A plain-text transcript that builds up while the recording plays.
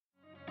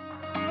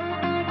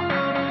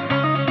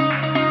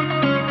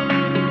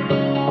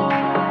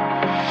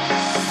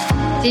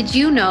Did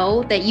you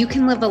know that you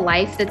can live a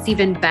life that's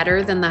even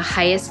better than the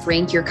highest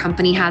rank your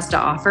company has to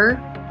offer?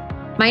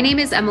 My name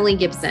is Emily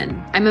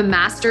Gibson. I'm a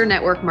master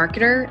network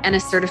marketer and a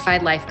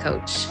certified life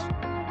coach.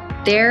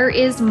 There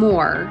is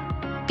more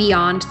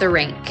beyond the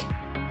rank.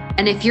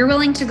 And if you're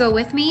willing to go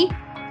with me,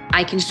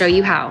 I can show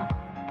you how.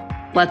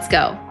 Let's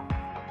go.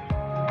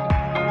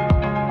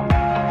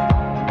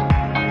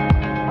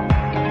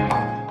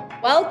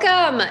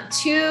 Welcome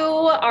to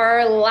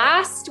our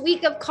last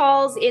week of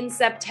calls in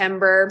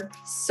September.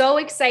 So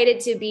excited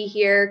to be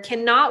here.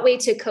 Cannot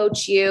wait to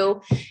coach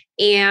you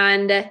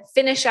and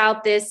finish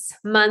out this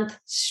month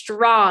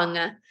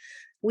strong.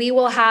 We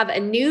will have a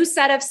new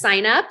set of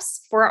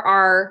signups for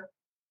our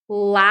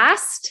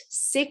last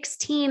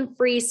 16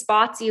 free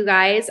spots, you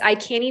guys. I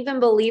can't even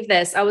believe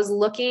this. I was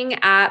looking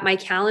at my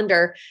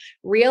calendar,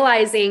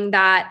 realizing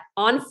that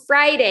on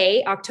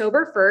Friday,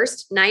 October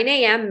 1st, 9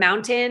 a.m.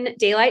 Mountain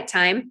Daylight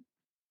Time,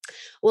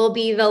 will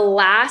be the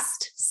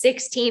last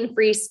 16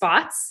 free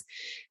spots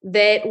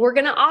that we're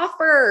going to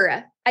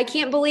offer. I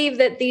can't believe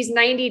that these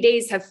 90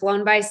 days have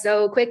flown by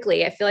so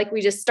quickly. I feel like we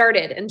just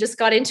started and just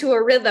got into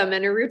a rhythm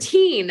and a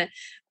routine.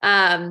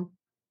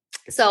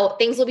 So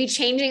things will be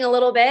changing a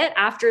little bit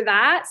after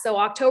that. So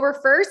October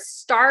 1st,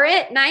 start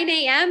at 9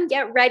 a.m.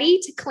 Get ready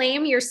to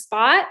claim your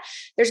spot.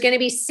 There's going to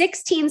be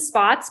 16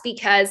 spots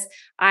because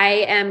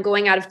I am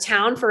going out of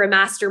town for a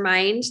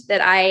mastermind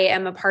that I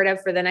am a part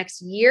of for the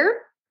next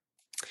year.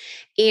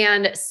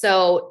 And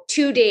so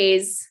 2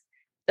 days,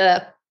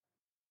 the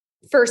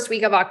first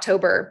week of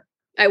October,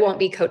 I won't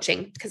be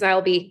coaching because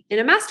I'll be in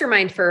a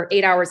mastermind for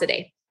 8 hours a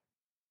day.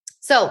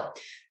 So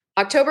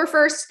October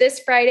 1st,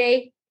 this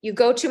Friday, you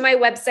go to my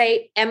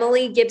website,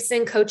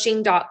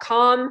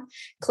 emilygibsoncoaching.com,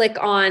 click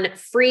on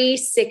free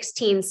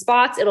 16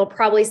 spots. It'll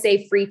probably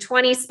say free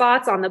 20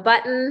 spots on the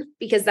button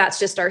because that's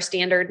just our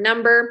standard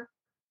number.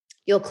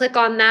 You'll click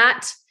on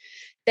that.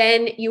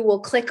 Then you will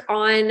click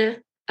on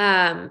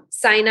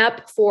sign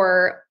up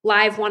for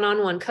live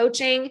one-on-one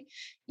coaching.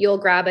 You'll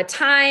grab a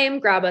time,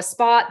 grab a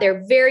spot.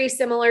 They're very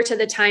similar to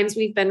the times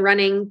we've been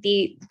running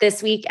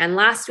this week and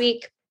last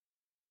week,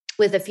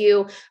 with a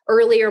few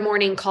earlier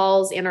morning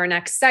calls in our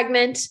next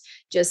segment,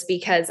 just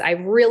because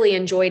I've really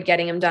enjoyed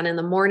getting them done in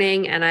the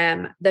morning.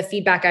 And the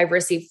feedback I've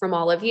received from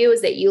all of you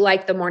is that you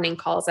like the morning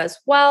calls as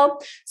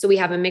well. So we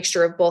have a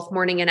mixture of both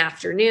morning and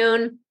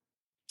afternoon.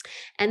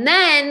 And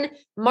then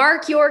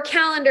mark your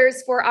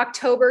calendars for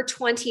October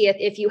 20th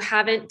if you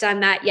haven't done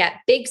that yet.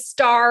 Big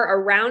star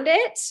around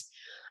it.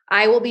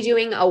 I will be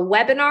doing a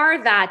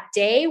webinar that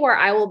day where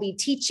I will be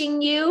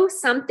teaching you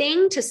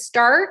something to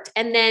start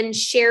and then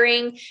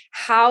sharing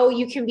how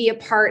you can be a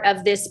part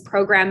of this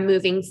program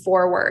moving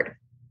forward.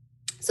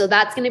 So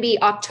that's going to be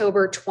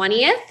October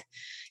 20th,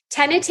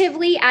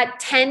 tentatively at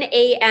 10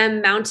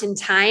 a.m. Mountain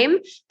Time,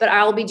 but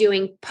I'll be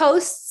doing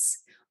posts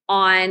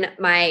on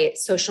my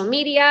social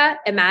media,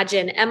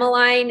 Imagine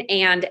Emmeline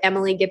and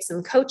Emily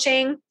Gibson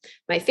Coaching,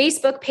 my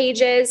Facebook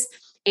pages,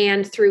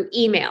 and through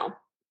email.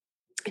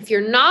 If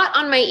you're not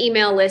on my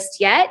email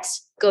list yet,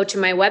 go to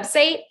my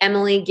website,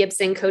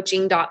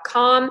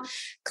 emilygibsoncoaching.com,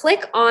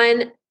 click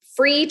on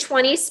free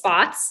 20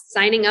 spots,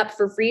 signing up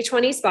for free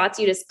 20 spots.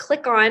 You just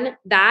click on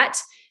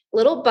that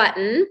little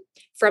button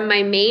from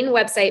my main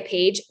website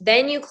page.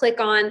 Then you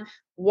click on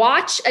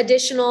watch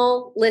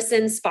additional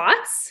listen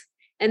spots.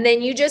 And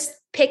then you just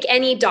pick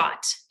any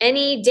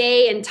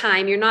day and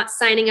time. You're not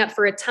signing up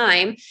for a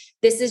time.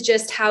 This is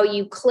just how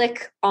you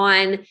click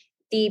on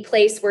the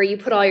place where you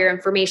put all your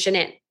information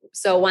in.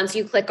 So once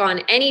you click on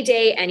any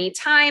day, any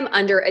time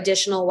under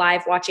additional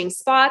live watching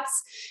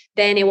spots,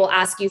 then it will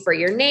ask you for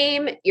your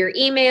name, your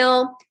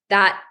email.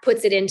 That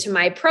puts it into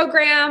my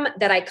program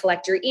that I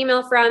collect your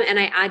email from, and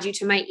I add you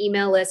to my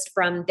email list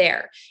from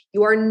there.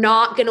 You are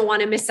not going to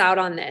want to miss out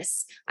on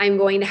this. I'm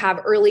going to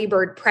have early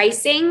bird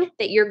pricing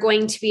that you're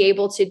going to be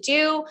able to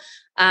do.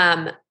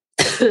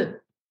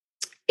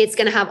 It's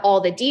going to have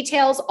all the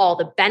details, all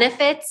the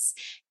benefits,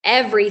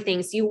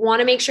 everything. So you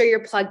want to make sure you're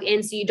plugged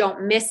in so you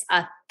don't miss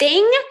a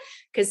thing,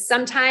 because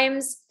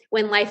sometimes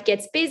when life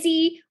gets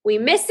busy, we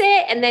miss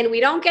it and then we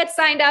don't get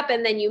signed up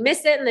and then you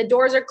miss it and the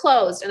doors are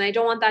closed. And I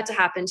don't want that to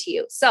happen to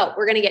you. So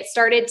we're going to get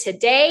started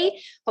today.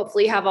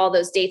 Hopefully you have all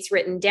those dates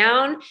written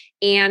down.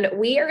 And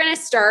we are going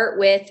to start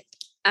with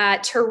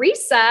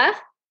Teresa.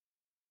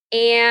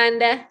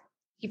 And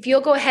if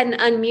you'll go ahead and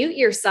unmute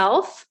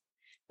yourself,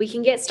 we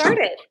can get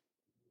started.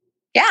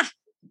 Yeah.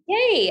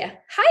 Yay.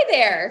 Hi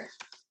there.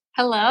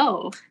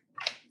 Hello.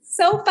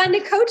 So fun to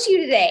coach you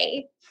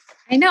today.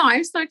 I know.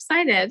 I'm so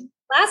excited.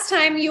 Last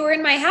time you were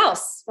in my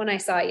house when I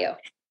saw you.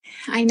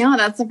 I know.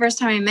 That's the first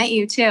time I met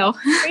you too.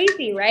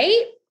 Crazy,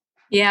 right?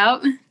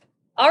 Yep.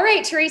 All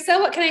right, Teresa,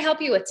 what can I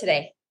help you with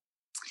today?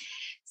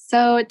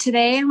 So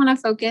today I want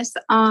to focus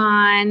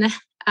on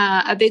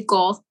a big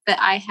goal that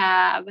I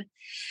have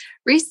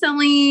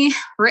recently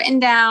written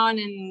down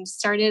and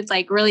started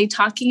really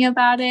talking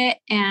about it.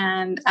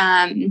 And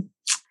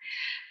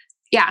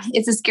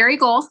it's a scary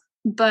goal,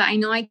 but I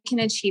know I can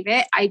achieve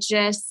it. I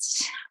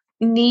just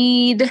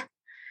need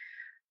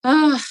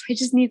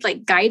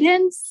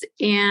guidance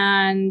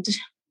and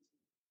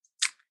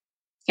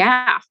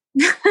Yeah.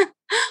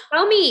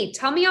 Tell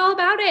me all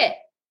about it.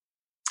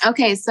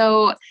 Okay.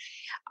 So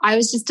I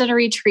was just at a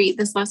retreat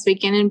this last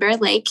weekend in Bear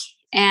Lake,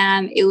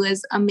 and it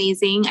was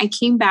amazing. I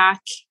came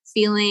back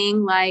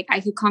feeling like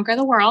I could conquer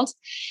the world,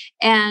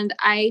 and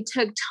I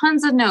took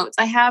tons of notes.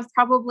 I have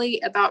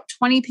probably about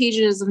 20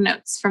 pages of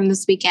notes from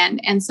this weekend.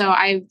 And so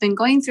I've been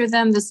going through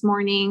them this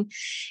morning.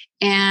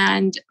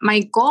 And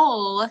my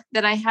goal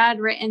that I had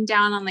written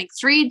down on I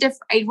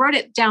wrote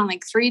it down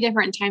like 3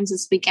 different times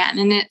this weekend.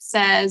 And it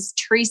says,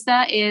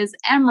 Teresa is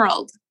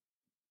emerald.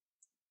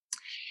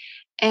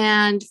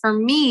 And for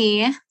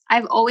me,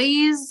 I've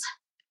always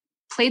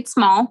played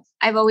small.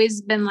 I've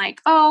always been like,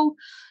 oh,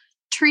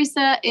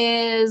 Teresa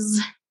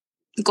is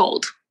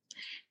gold.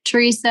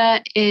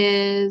 Teresa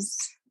is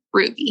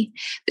ruby.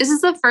 This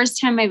is the first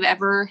time I've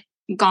ever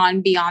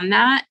gone beyond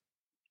that,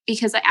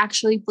 because I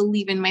actually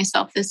believe in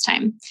myself this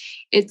time.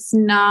 It's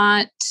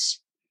not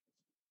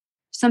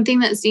something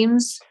that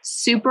seems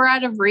super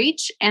out of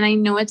reach, and I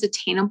know it's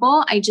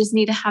attainable. I just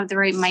need to have the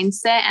right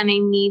mindset, and I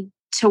need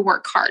to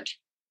work hard.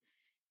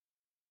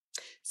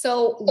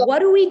 So what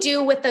do we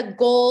do with the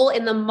goal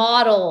in the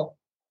model?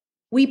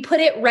 We put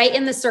it right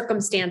in the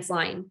circumstance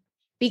line,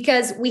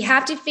 because we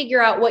have to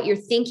figure out what you're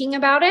thinking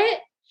about it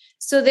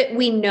so that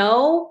we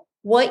know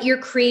what you're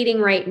creating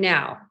right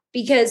now,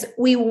 because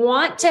we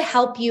want to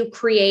help you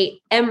create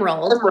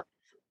emerald.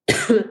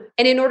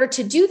 And in order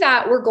to do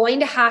that, we're going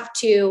to have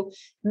to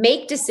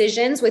make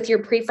decisions with your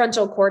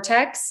prefrontal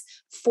cortex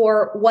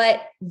for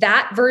what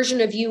that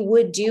version of you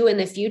would do in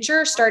the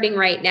future, starting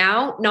right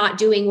now, not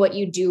doing what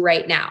you do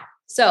right now.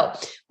 So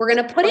we're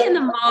going to put it in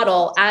the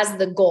model as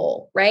the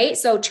goal, right?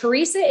 So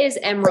Teresa is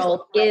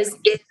emerald is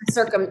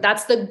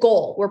that's the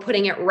goal. We're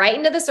putting it right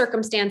into the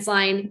circumstance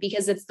line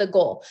because it's the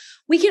goal.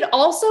 We could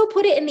also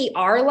put it in the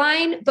R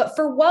line, but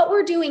for what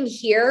we're doing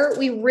here,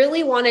 we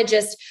really want to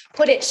just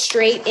put it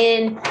straight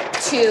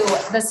into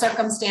the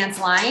circumstance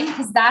line,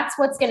 because that's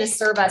what's going to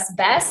serve us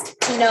best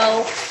to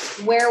know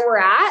where we're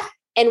at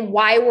and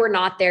why we're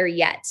not there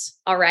yet.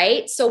 All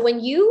right. So when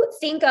you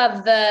think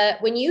of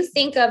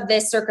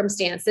this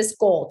circumstance, this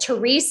goal,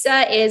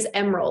 Teresa is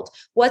emerald,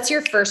 what's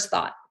your first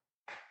thought?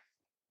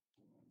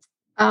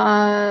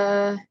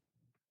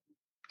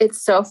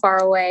 It's so far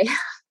away.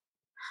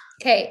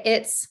 Okay.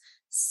 It's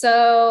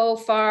so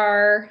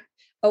far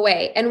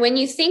away. And when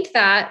you think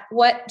that,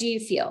 what do you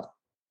feel?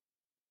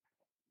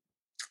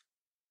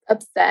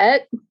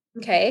 Upset.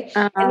 Okay.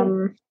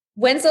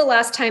 When's the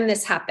last time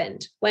this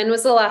happened? When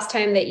was the last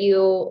time that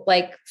you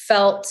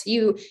felt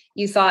you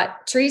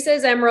thought Teresa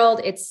is emerald?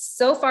 It's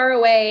so far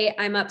away.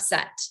 I'm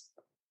upset.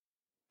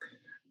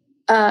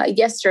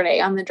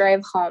 Yesterday on the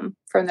drive home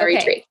from the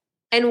retreat.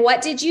 And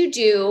what did you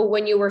do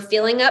when you were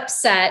feeling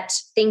upset,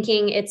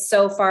 thinking it's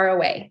so far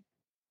away?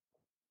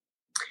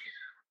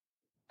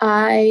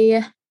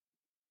 I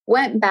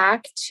went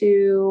back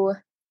to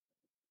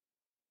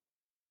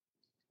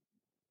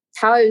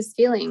how I was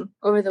feeling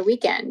over the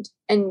weekend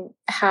and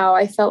how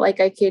I felt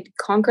like I could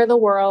conquer the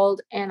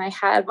world and I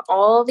have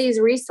all these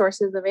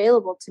resources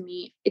available to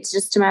me. It's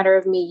just a matter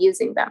of me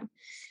using them.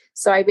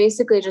 So I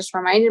basically just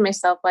reminded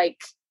myself, like,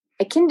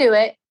 I can do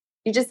it.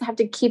 You just have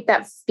to keep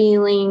that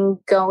feeling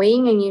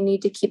going, and you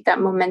need to keep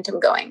that momentum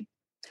going.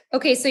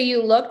 Okay. So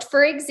you looked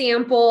for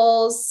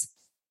examples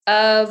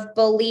of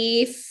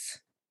belief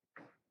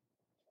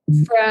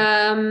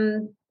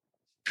from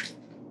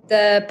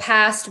the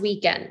past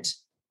weekend.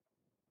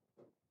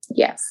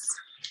 Yes.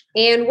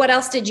 And what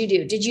else did you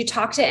do? Did you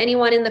talk to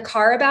anyone in the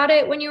car about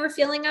it when you were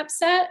feeling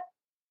upset?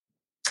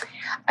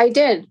 I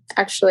did,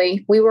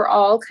 actually. We were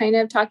all kind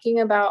of talking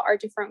about our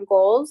different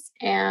goals.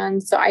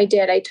 And so I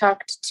did. I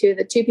talked to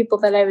the 2 people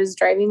that I was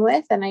driving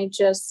with, and I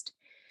just,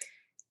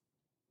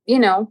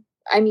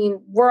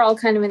 we're all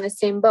kind of in the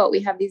same boat.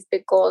 We have these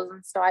big goals.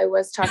 And so I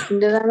was talking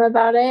to them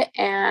about it.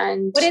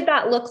 And what did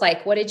that look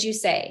like? What did you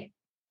say?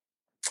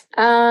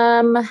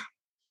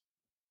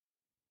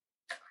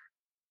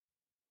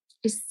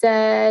 I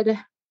said,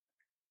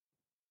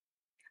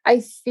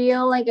 I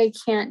feel like I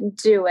can't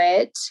do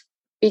it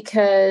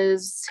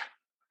because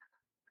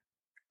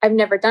I've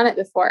never done it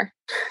before.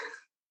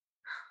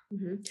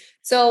 Mm-hmm.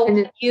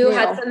 So you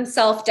had some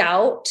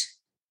self-doubt,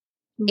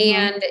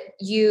 and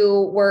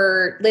you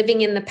were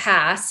living in the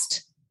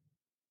past,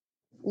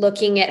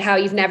 looking at how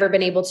you've never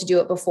been able to do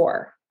it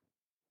before.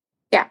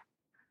 Yeah.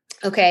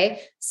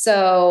 Okay.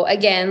 So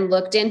again,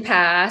 looked in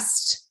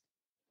past,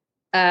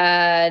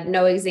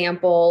 no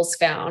examples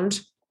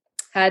found,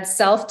 had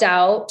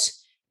self-doubt,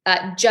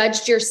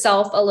 judged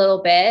yourself a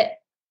little bit,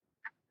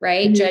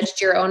 right? Mm-hmm.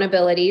 Judged your own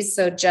abilities.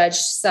 So judged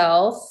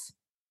self.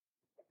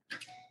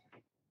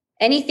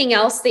 Anything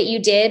else that you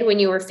did when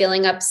you were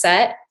feeling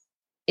upset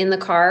in the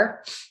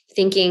car,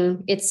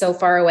 thinking it's so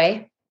far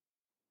away?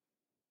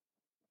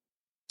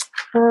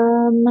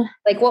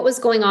 What was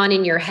going on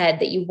in your head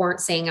that you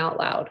weren't saying out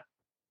loud,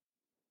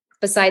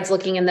 besides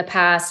looking in the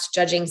past,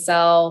 judging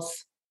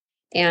self,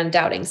 and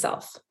doubting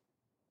self?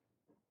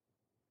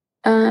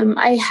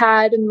 I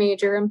had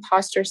major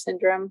imposter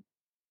syndrome.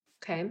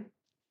 Okay.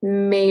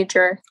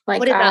 Major. What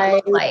did that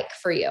look like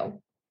for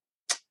you?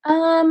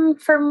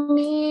 For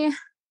me,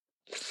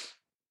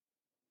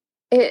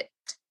 it,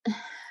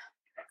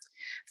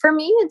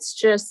 it's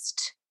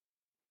just,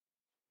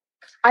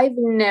 I've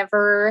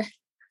never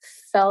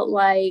felt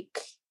like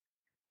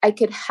I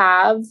could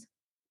have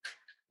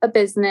a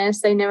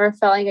business. I never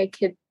felt like I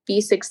could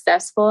be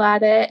successful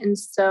at it. And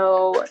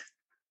so,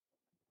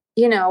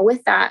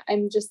 with that,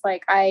 I'm just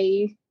like,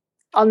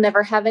 I'll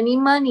never have any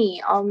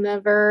money. I'll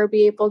never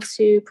be able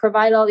to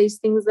provide all these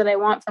things that I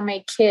want for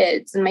my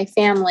kids and my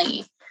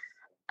family.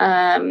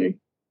 And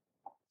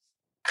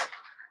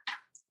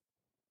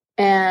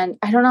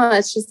I don't know,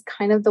 it's just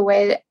kind of the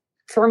way that,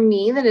 for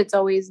me, that it's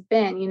always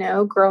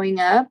been, growing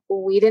up,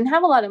 we didn't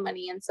have a lot of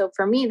money. And so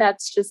for me,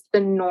 that's just the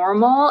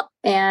normal,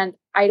 and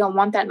I don't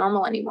want that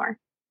normal anymore.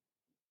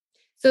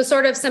 So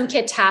sort of some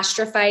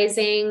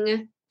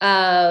catastrophizing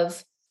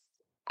of,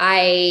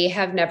 I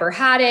have never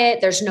had it.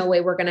 There's no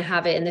way we're going to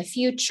have it in the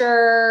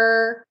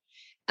future.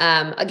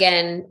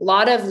 Again, a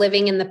lot of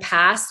living in the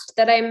past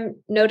that I'm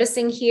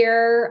noticing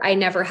here. I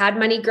never had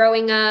money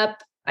growing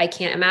up. I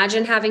can't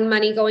imagine having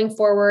money going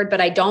forward,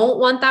 but I don't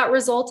want that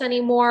result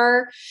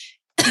anymore.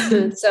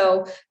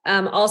 So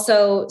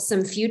also some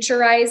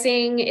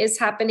futurizing is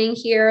happening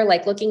here,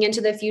 like looking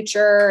into the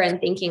future and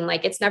thinking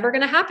like it's never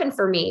going to happen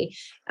for me.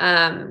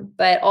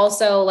 But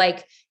also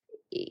like,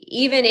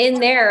 even in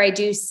there, I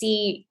do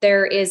see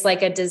there is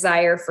like a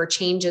desire for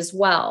change as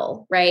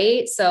well.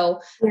 Right.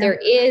 So there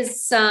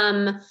is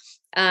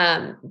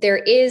there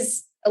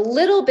is a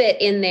little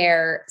bit in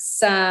there,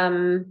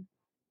 some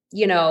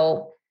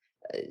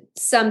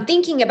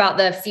thinking about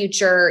the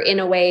future in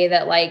a way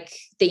that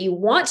that you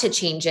want to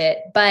change it.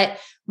 But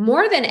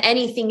more than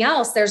anything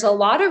else, there's a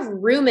lot of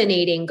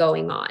ruminating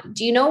going on.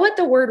 Do you know what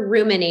the word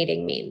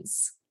ruminating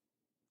means?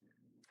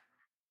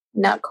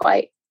 Not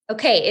quite.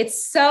 Okay.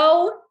 It's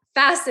so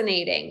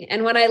fascinating.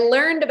 And when I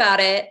learned about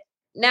it,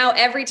 now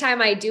every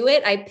time I do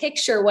it, I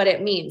picture what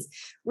it means.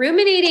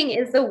 Ruminating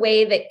is the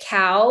way that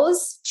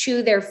cows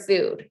chew their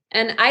food.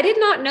 And I did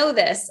not know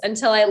this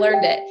until I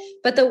learned it.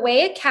 But the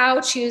way a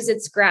cow chews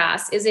its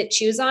grass is it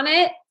chews on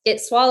it, it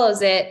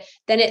swallows it,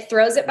 then it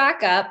throws it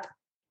back up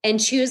and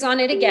chews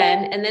on it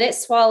again. And then it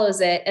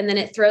swallows it, and then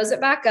it throws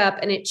it back up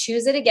and it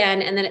chews it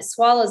again. And then it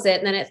swallows it,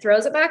 and then it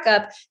throws it back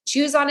up,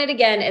 chews on it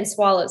again, and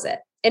swallows it.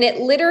 And it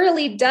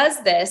literally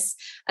does this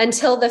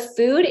until the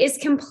food is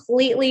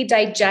completely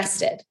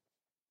digested.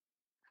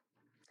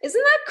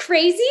 Isn't that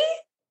crazy?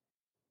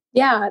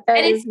 Yeah.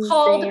 And it's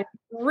called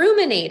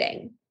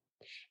ruminating.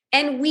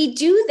 And we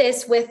do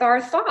this with our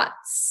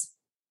thoughts.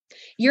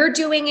 You're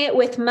doing it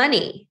with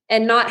money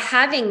and not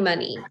having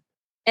money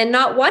and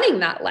not wanting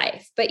that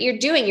life, but you're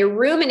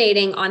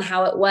ruminating on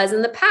how it was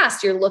in the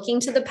past. You're looking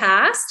to the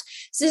past.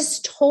 This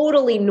is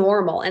totally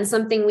normal and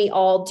something we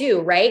all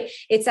do, right?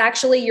 It's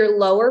actually your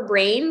lower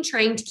brain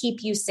trying to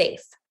keep you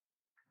safe.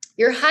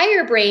 Your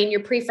higher brain,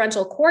 your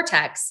prefrontal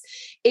cortex,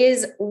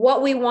 is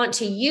what we want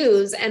to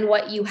use and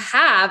what you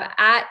have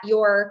at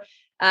your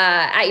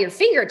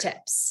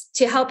fingertips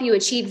to help you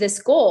achieve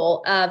this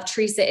goal of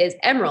Teresa is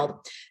Emerald.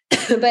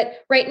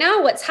 But right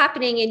now, what's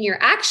happening in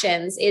your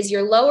actions is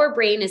your lower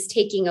brain is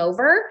taking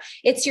over.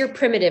 It's your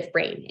primitive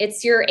brain.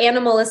 It's your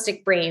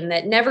animalistic brain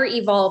that never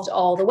evolved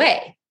all the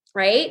way,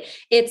 right?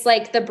 It's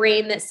like the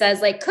brain that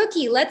says like,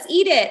 cookie, let's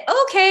eat it.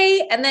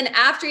 Okay. And then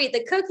after you eat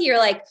the cookie, you're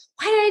like,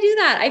 why did I do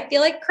that? I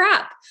feel like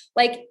crap.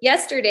 Like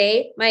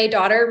yesterday, my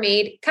daughter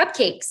made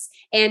cupcakes,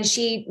 and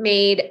she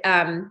made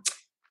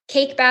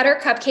cake batter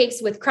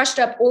cupcakes with crushed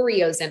up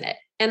Oreos in it.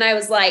 And I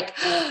was like,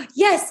 oh,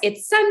 yes,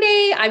 it's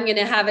Sunday. I'm going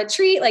to have a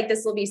treat. Like,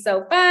 this will be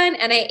so fun.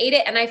 And I ate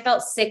it, and I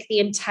felt sick the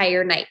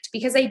entire night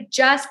because I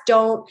just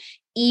don't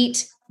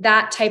eat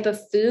that type of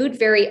food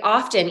very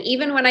often.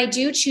 Even when I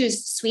do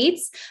choose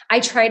sweets, I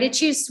try to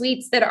choose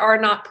sweets that are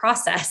not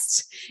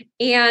processed.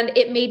 And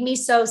it made me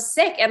so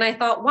sick. And I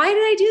thought, why did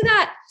I do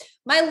that?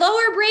 My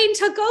lower brain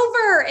took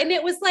over, and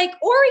it was like,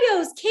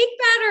 Oreos, cake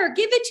batter,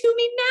 give it to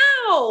me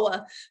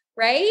now.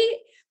 Right.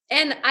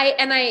 And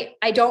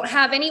I don't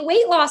have any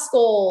weight loss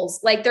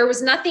goals. Like, there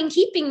was nothing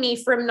keeping me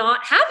from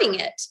not having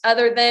it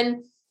other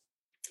than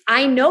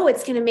I know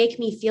it's going to make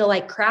me feel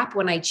like crap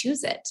when I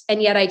choose it. And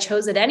yet I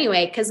chose it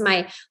anyway, because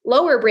my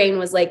lower brain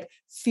was like,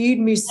 feed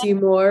me,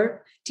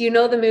 Seymour. Do you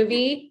know the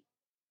movie?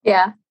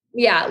 Yeah.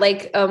 Yeah.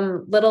 Like,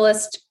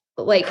 Littlest,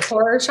 like,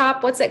 horror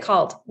shop. What's it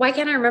called? Why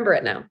can't I remember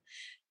it now?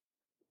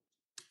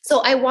 So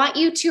I want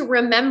you to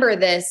remember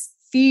this,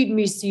 feed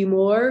me,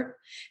 Seymour,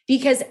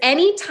 because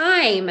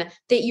anytime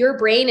that your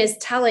brain is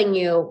telling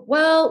you,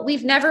 well,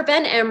 we've never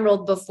been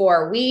Emerald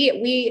before.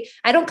 I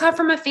don't come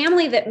from a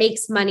family that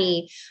makes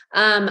money.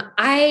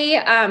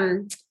 I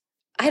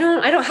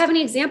don't have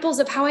any examples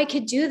of how I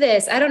could do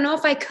this. I don't know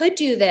if I could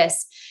do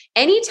this.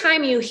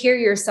 Anytime you hear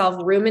yourself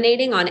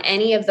ruminating on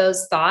any of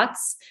those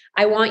thoughts,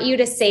 I want you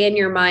to say in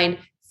your mind,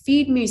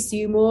 feed me,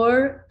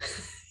 Seymour.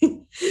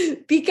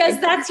 Because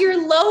that's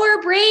your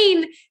lower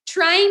brain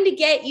trying to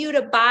get you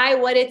to buy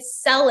what it's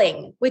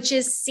selling, which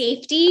is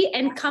safety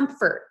and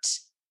comfort.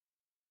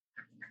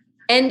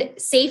 And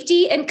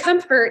safety and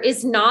comfort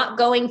is not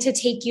going to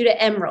take you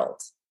to Emerald,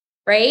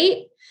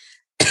 right?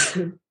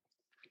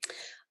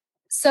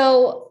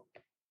 So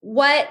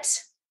what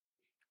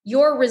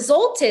your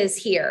result is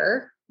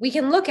here, we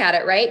can look at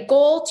it, right?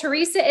 Goal,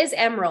 Teresa is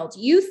emerald.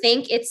 You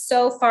think it's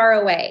so far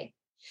away.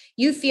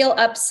 You feel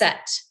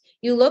upset.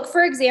 You look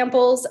for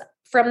examples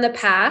from the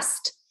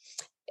past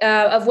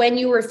of when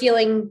you were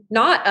feeling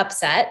not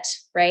upset,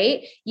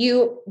 right?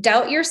 You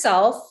doubt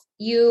yourself.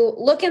 You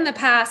look in the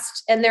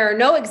past and there are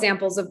no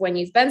examples of when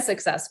you've been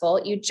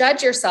successful. You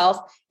judge yourself.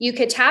 You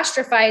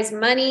catastrophize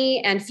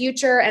money and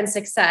future and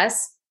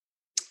success.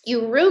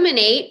 You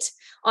ruminate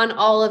on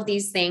all of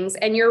these things.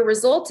 And your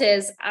result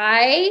is,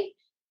 I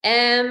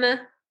am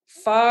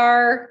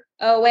far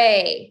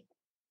away.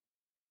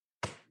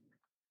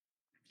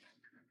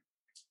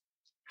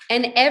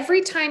 And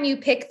every time you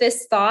pick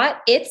this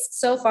thought, it's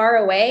so far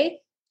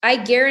away, I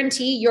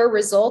guarantee your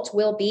result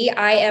will be,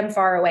 I am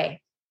far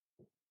away.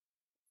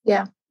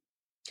 Yeah.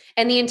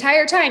 And the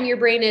entire time your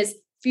brain is,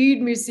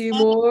 feed me,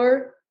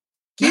 Seymour.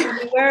 Keep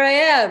me where I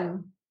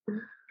am.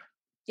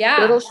 Yeah.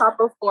 Little shop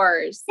of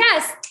horrors.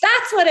 Yes,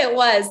 that's what it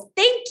was.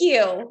 Thank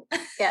you.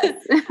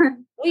 Yes.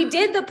 We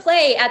did the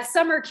play at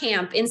summer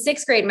camp in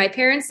 6th grade. My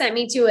parents sent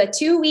me to a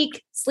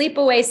 2-week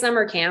sleepaway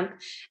summer camp,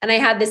 and I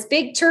had this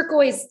big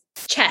turquoise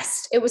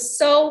chest. It was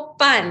so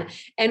fun.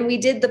 And we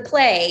did the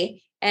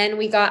play, and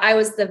I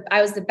was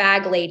the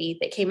bag lady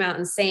that came out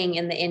and sang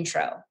in the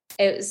intro.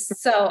 It was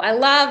so, I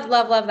love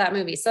that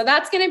movie. So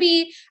that's going to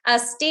be a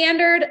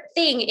standard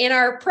thing in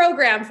our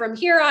program from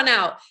here on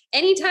out.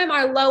 Anytime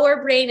our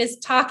lower brain is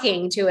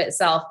talking to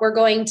itself, we're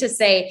going to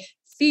say,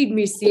 feed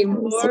me,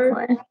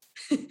 Seymour.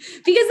 Because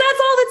that's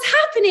all that's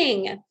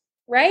happening,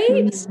 right?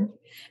 Mm-hmm.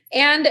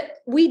 And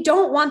we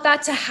don't want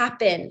that to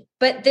happen.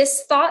 But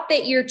this thought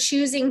that you're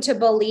choosing to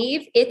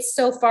believe, it's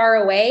so far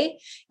away,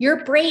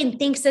 your brain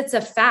thinks it's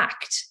a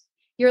fact.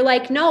 You're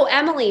like, no,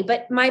 Emily,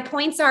 but my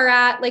points are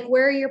at, like,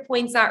 where are your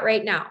points at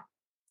right now?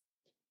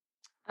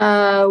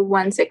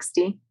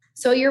 160.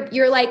 So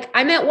you're like,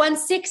 I'm at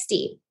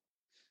 160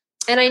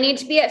 and I need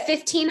to be at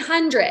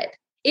 1500.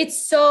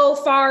 It's so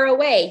far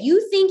away.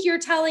 You think you're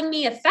telling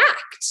me a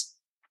fact,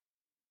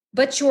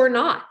 but you're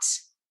not.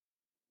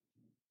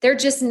 They're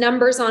just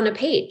numbers on a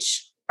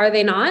page. Are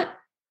they not?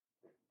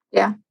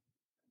 Yeah.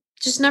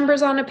 Just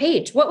numbers on a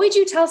page. What would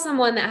you tell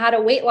someone that had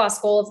a weight loss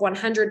goal of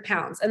 100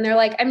 pounds and they're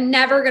like, I'm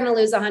never going to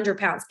lose 100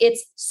 pounds.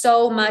 It's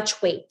so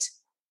much weight.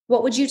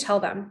 What would you tell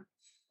them?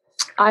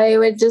 I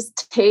would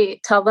just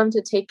tell them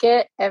to take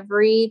it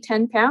every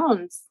 10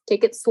 pounds.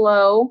 Take it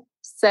slow,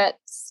 set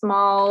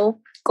small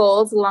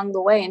goals along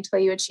the way until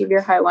you achieve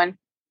your high one.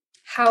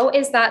 How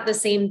is that the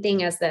same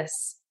thing as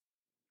this?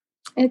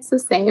 It's the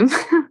same.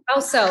 How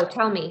so?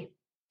 Tell me.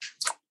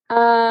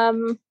 I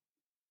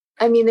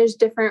mean, there's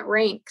different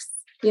ranks,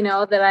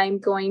 that I'm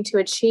going to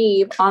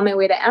achieve on my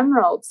way to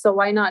Emerald. So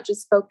why not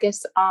just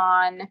focus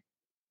on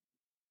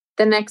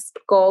the next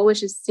goal,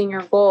 which is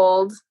Senior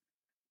Gold,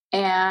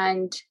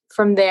 and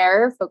from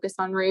there focus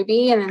on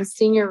Ruby and then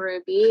Senior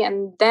Ruby,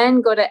 and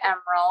then go to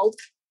Emerald,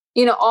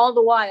 all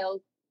the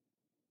while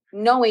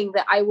knowing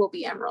that I will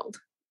be Emerald.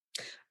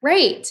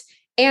 Right.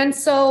 And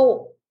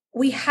so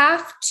we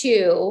have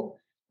to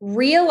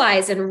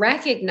realize and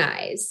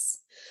recognize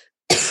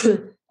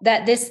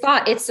that this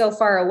thought, it's so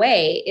far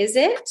away. Is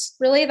it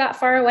really that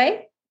far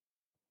away?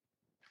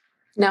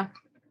 No.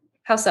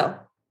 How so?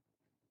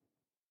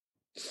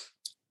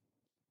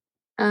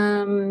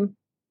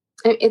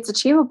 It's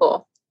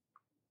achievable.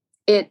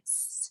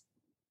 It's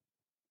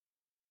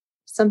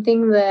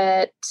something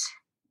that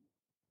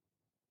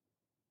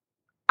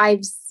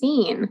I've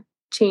seen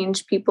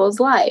change people's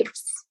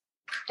lives,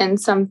 and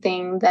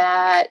something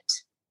that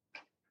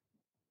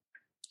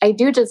I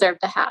do deserve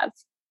to have.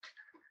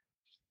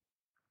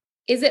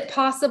 Is it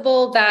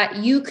possible that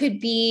you could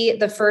be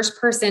the first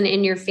person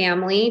in your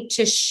family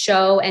to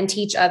show and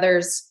teach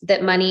others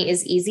that money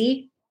is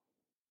easy?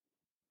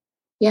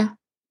 Yeah.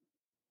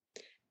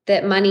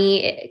 That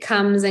money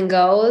comes and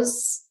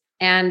goes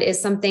and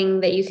is something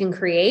that you can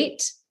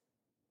create?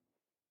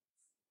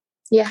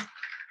 Yeah.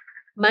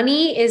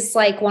 Money is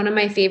like one of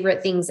my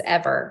favorite things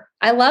ever.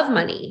 I love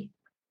money.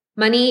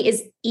 Money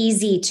is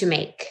easy to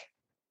make.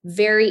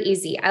 Very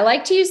easy. I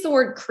like to use the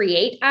word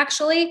create,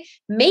 actually.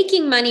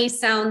 Making money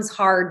sounds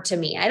hard to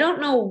me. I don't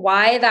know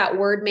why that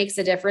word makes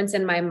a difference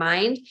in my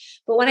mind,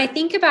 but when I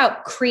think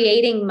about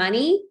creating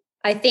money,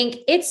 I think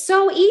it's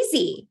so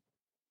easy.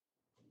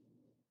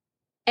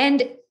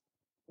 And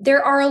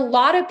there are a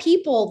lot of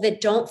people that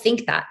don't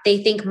think that.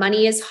 They think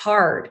money is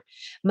hard.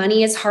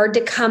 Money is hard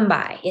to come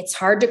by. It's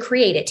hard to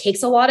create. It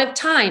takes a lot of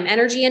time,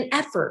 energy, and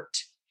effort.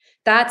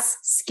 That's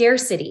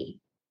scarcity,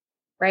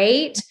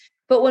 right?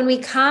 But when we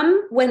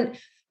can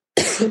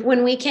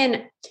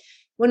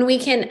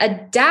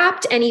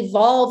adapt and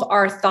evolve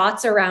our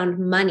thoughts around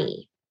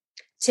money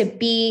to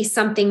be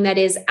something that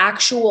is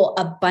actual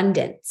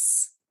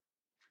abundance,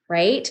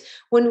 right?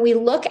 When we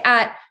look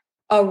at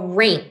a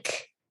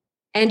rank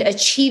and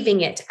achieving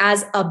it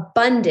as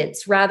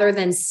abundance rather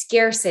than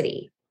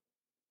scarcity,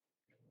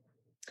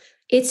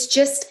 it's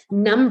just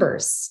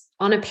numbers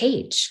on a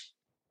page.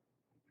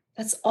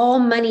 That's all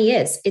money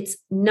is. It's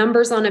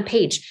numbers on a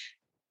page.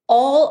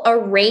 All a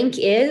rank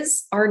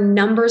is are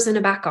numbers in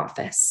a back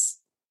office.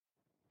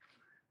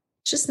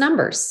 Just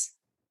numbers,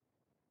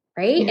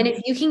 right? Yeah. And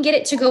if you can get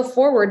it to go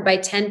forward by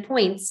 10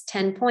 points,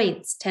 10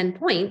 points, 10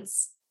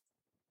 points,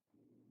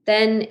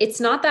 then it's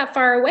not that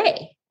far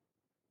away.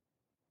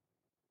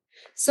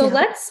 So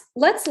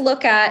let's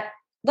look at,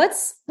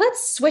 let's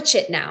switch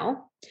it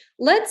now.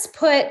 Let's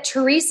put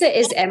Teresa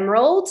is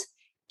Emerald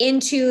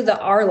into the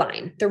R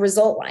line, the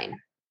result line.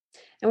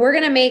 And we're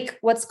going to make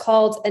what's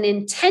called an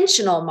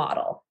intentional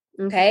model.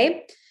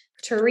 Okay.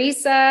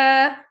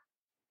 Teresa.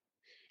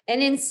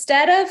 And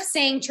instead of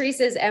saying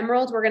Teresa is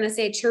Emerald, we're going to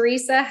say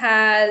Teresa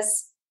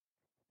has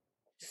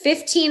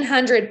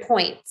 1,500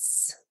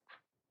 points.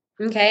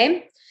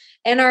 Okay.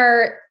 And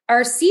our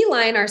C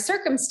line, our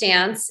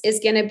circumstance is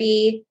going to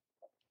be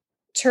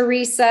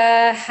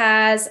Teresa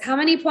has, how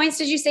many points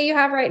did you say you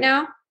have right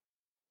now?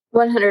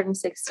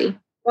 160.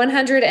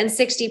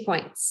 160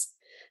 points.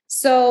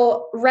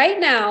 So right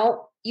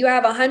now you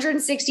have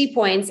 160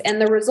 points and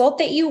the result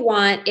that you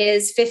want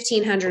is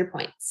 1,500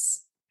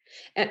 points.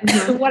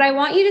 And what I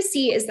want you to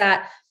see is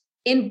that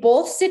in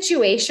both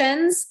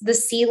situations, the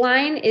C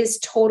line is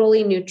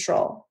totally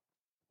neutral,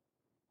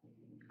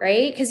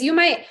 right? Because you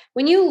might,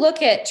 when you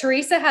look at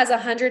Teresa has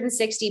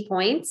 160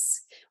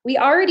 points, we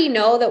already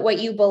know that what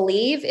you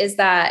believe is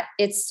that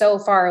it's so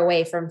far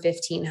away from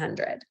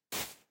 1,500.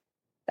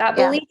 That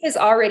belief is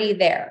already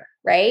there,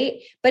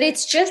 right? But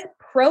it's just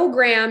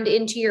programmed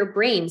into your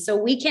brain. So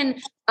we can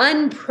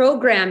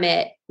unprogram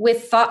it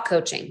with thought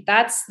coaching.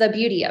 That's the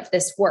beauty of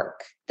this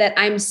work that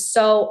I'm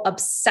so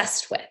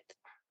obsessed with,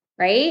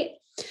 right?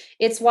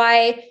 It's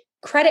why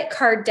credit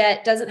card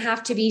debt doesn't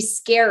have to be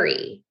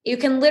scary. You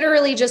can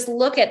literally just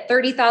look at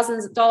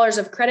 $30,000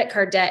 of credit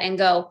card debt and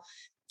go,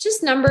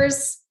 just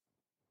numbers,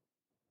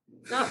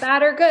 not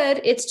bad or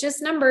good. It's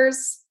just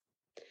numbers.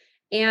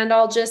 And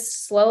I'll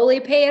just slowly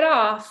pay it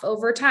off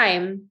over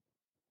time.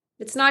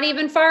 It's not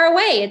even far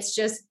away. It's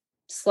just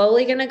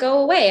slowly going to go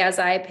away as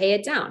I pay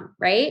it down,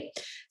 right?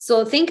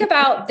 So think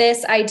about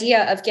this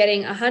idea of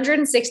getting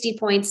 160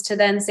 points to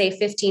then say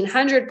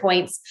 1,500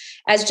 points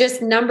as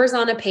just numbers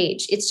on a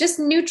page. It's just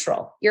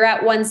neutral. You're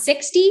at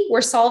 160.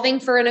 We're solving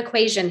for an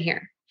equation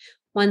here.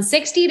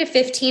 160 to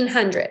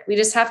 1,500. We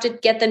just have to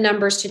get the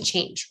numbers to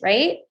change,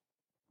 right?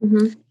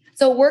 Mm-hmm.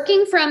 So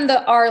working from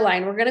the R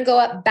line, we're going to go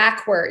up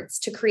backwards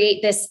to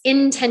create this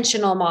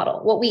intentional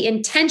model, what we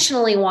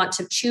intentionally want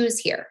to choose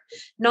here,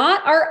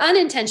 not our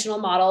unintentional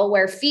model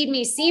where feed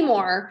me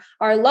Seymour,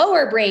 our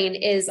lower brain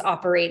is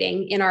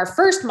operating. In our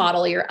first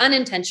model, your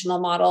unintentional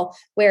model,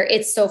 where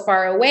it's so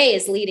far away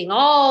is leading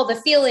all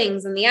the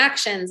feelings and the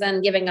actions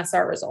and giving us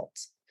our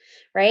results,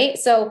 right?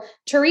 So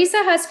Teresa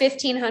has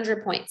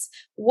 1,500 points.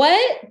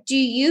 What do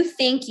you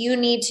think you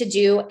need to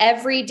do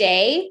every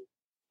day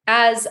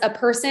as a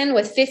person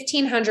with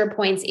 1,500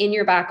 points in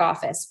your back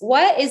office?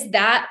 What is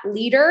that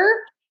leader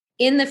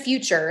in the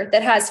future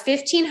that has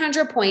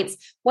 1,500 points?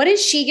 What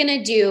is she going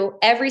to do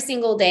every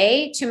single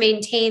day to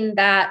maintain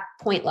that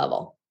point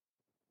level?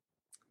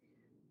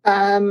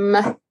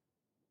 I'm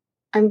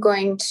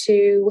going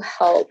to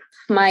help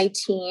my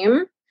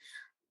team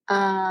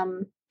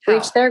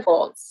reach their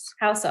goals.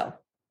 How so?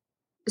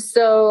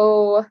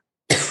 So,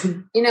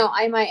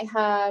 I might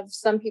have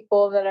some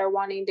people that are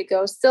wanting to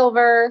go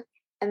silver.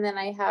 And then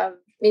I have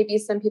maybe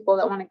some people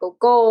that want to go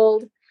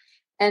gold.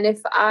 And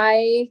if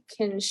I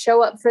can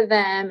show up for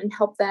them and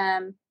help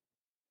them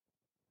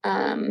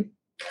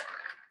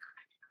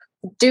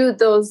do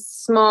those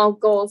small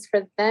goals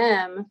for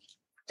them,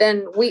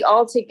 then we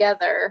all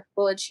together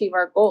will achieve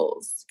our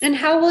goals. And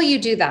how will you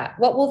do that?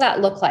 What will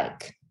that look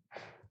like?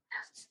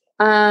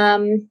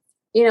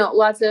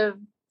 Lots of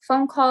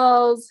phone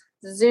calls,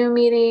 Zoom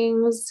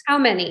meetings. How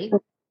many?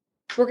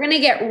 We're going to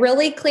get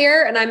really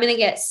clear and I'm going to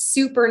get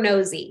super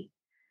nosy.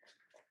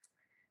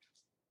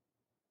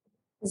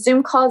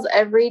 Zoom calls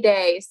every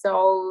day.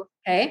 So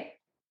okay,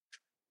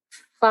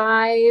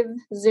 5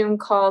 Zoom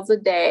calls a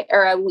day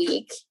or a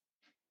week.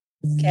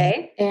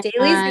 Okay. Daily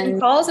Zoom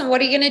calls. And what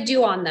are you going to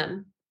do on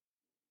them?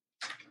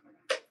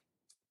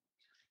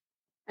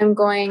 I'm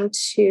going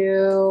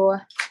to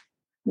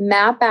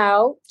map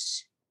out,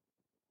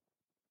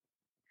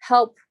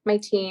 help my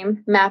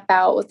team map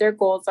out what their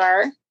goals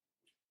are.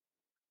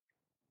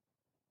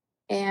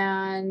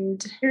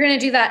 And you're going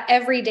to do that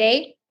every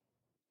day?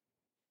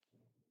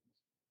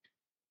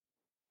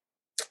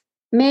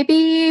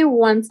 Maybe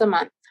once a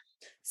month.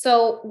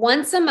 So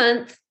once a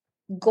month,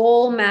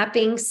 goal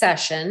mapping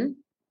session.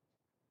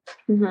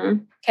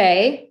 Mm-hmm.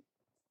 Okay.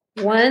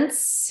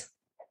 Once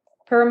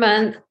per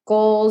month,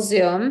 goal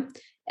Zoom.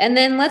 And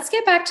then let's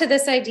get back to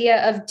this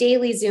idea of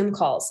daily Zoom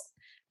calls.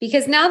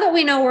 Because now that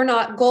we know we're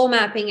not goal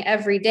mapping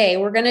every day,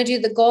 we're going to do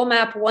the goal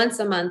map once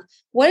a month.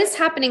 What is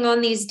happening on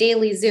these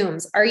daily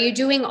Zooms? Are you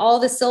doing all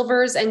the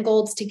silvers and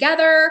golds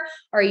together?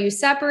 Are you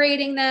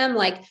separating them?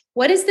 Like,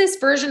 what is this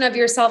version of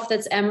yourself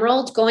that's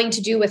Emerald going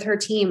to do with her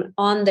team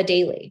on the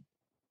daily?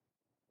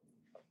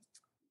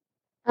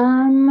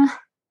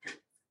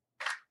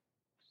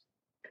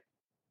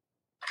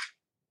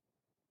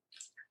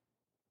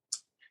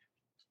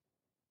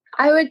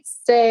 I would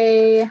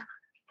say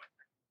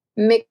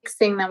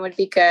mixing them would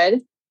be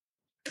good,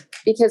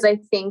 because I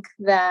think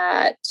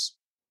that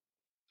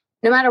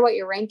no matter what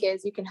your rank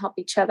is, you can help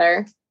each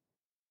other.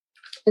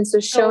 And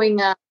so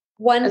showing up.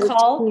 One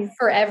call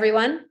for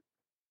everyone.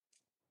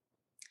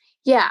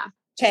 Yeah.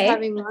 Okay.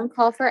 Having one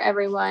call for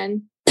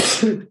everyone.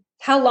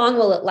 How long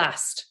will it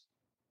last?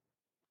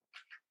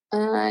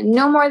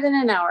 No more than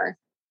an hour.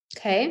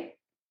 Okay.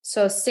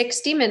 So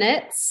 60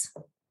 minutes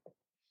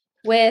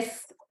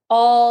with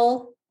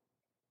all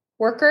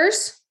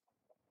workers.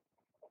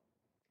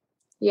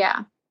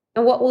 Yeah.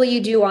 And what will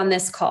you do on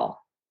this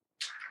call?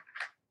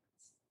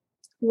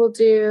 We'll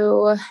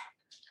do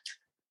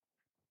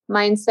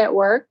mindset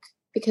work,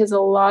 because a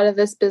lot of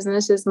this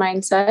business is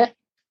mindset.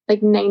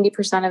 Like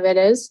 90% of it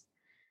is.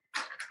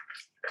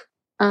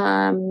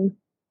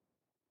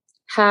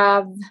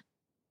 Have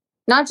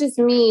not just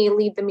me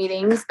lead the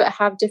meetings, but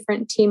have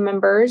different team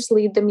members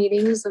lead the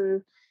meetings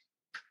and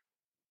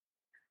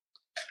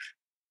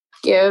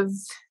give,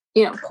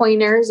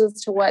 pointers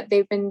as to what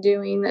they've been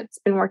doing that's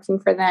been working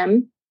for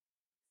them.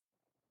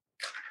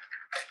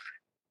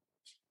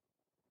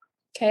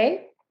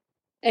 Okay.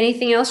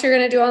 Anything else you're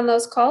going to do on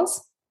those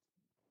calls?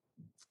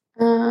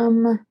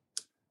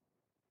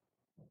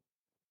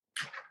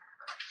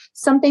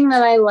 Something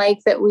that I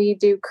like that we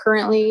do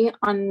currently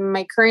on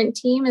my current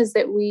team is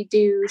that we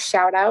do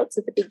shout outs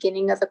at the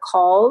beginning of the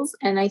calls.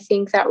 And I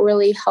think that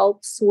really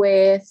helps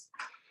with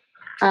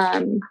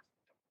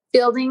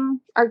building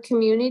our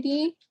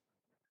community.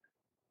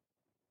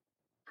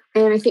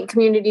 And I think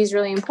community is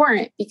really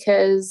important,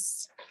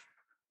 because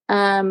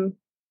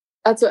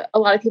that's what a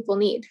lot of people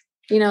need.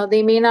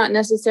 They may not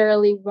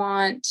necessarily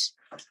want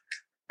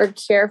or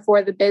care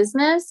for the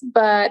business,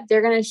 but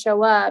they're going to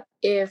show up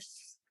if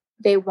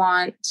they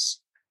want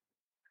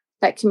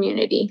that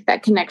community,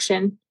 that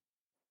connection.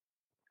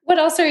 What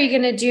else are you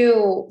going to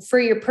do for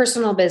your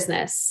personal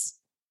business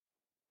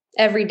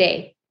every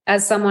day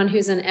as someone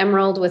who's an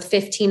Emerald with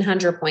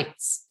 1,500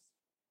 points?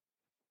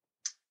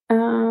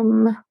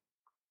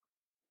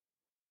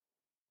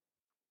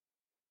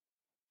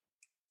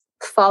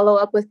 Follow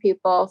up with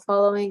people,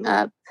 following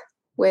up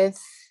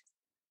with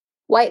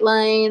white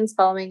lines,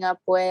 following up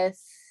with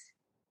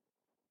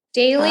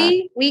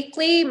daily,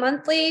 weekly,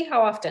 monthly,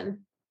 how often?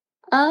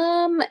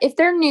 If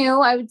they're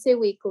new, I would say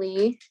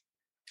weekly.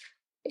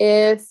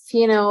 If,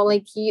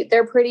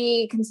 they're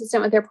pretty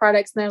consistent with their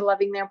products and they're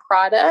loving their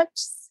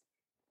products.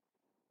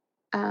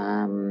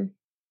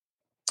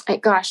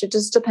 It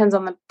just depends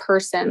on the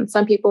person.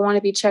 Some people want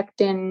to be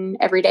checked in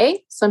every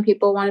day. Some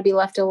people want to be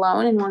left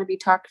alone and want to be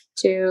talked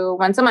to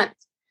once a month.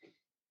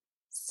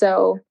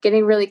 So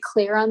getting really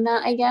clear on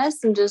that, I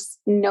guess, and just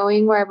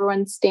knowing where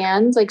everyone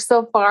stands. Like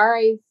so far,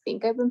 I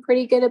think I've been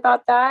pretty good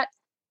about that.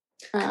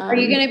 Are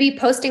you going to be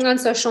posting on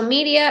social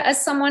media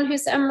as someone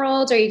who's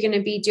Emerald? Are you going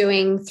to be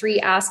doing 3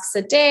 asks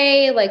a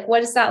day? Like,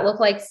 what does that look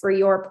like for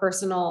your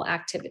personal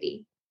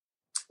activity?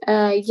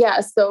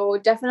 Yeah, so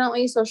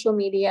definitely social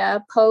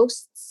media,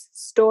 posts,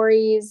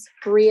 stories,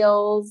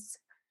 reels,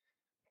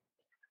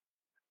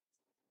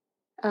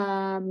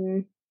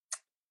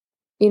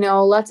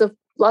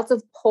 lots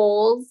of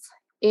polls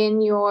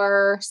in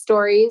your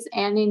stories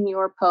and in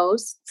your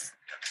posts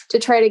to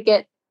try to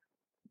get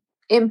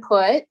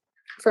input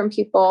from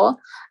people.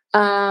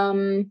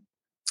 Holding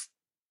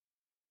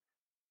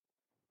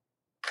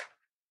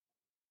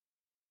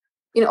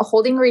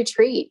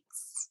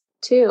retreats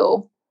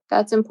too.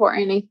 That's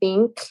important, I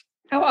think.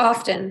 How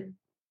often?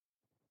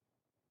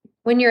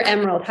 When you're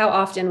Emerald, how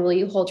often will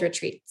you hold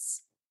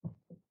retreats?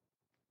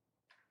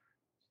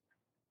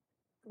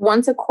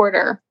 Once a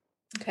quarter.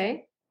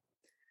 Okay.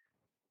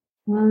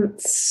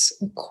 Once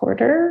a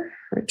quarter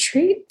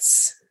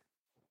retreats.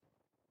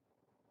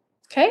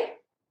 Okay.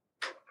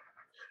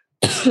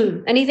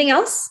 Anything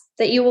else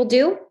that you will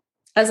do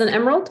as an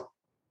Emerald?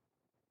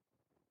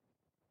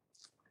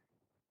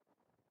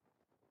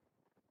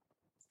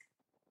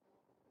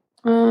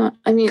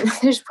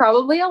 There's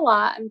probably a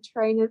lot. I'm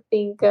trying to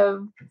think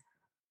of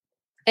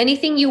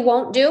anything you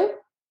won't do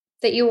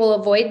that you will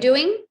avoid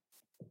doing.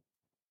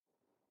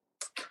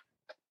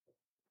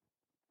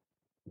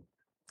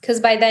 Because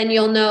by then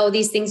you'll know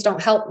these things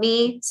don't help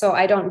me, so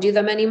I don't do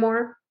them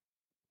anymore.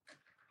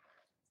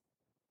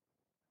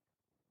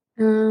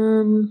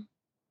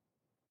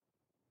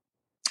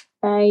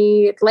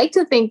 I'd like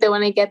to think that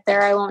when I get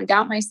there, I won't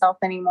doubt myself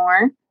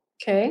anymore.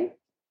 Okay.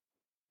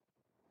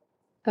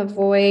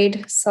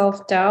 Avoid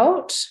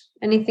self-doubt.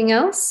 Anything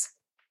else?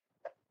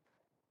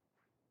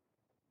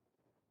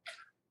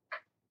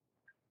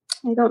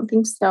 I don't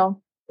think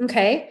so.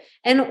 Okay.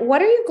 And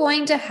what are you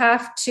going to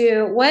have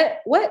to,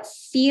 what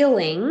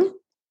feeling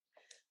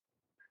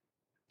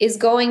is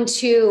going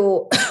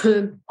to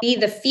be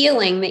the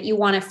feeling that you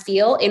want to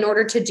feel in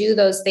order to do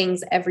those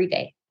things every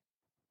day?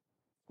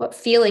 What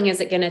feeling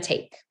is it going to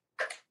take?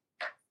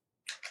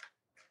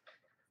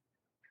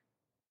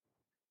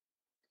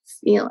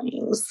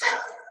 Feelings.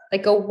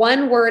 Like a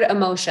 1-word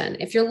emotion.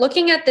 If you're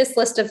looking at this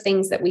list of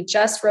things that we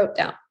just wrote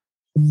down,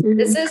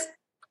 this is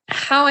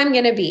how I'm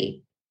going to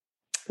be.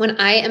 when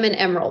I am an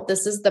emerald.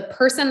 This is the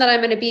person that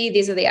I'm going to be.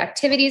 These are the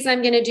activities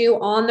I'm going to do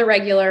on the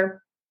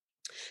regular.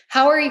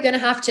 How are you going to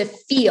have to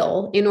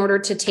feel in order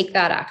to take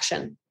that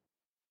action?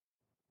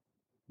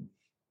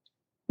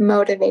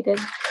 Motivated.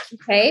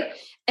 Okay.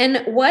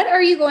 And what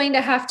are you going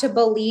to have to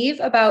believe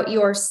about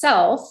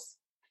yourself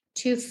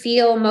to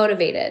feel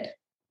motivated?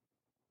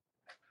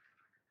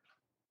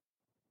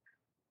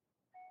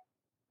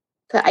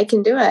 That I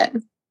can do it.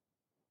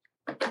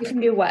 You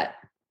can do what?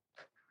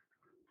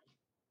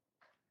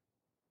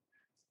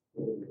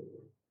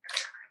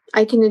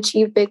 I can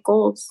achieve big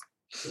goals.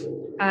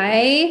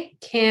 I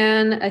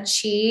can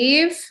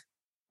achieve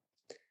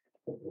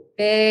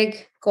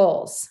big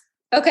goals.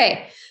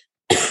 Okay.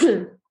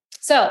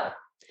 So,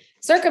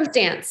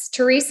 circumstance.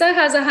 Teresa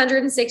has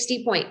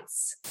 160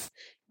 points.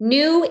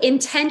 New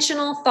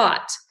intentional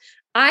thought.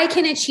 I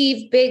can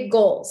achieve big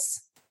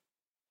goals.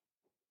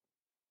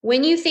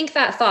 When you think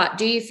that thought,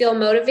 do you feel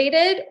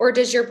motivated, or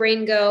does your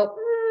brain go,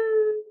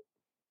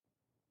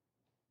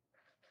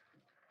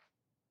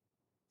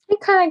 It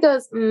kind of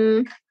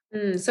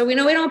goes, So we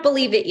know we don't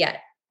believe it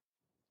yet.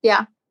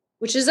 Yeah.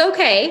 Which is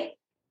okay.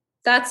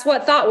 That's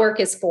what thought work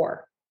is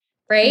for,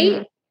 right?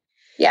 Mm-hmm.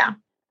 Yeah.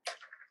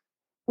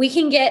 We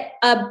can get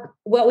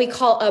what we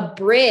call a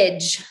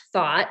bridge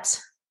thought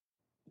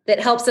that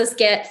helps us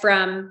get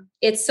from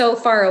it's so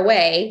far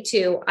away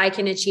to I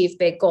can achieve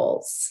big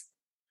goals,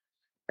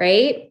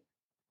 right?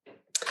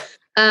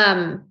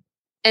 And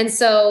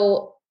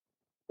so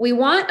we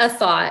want a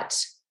thought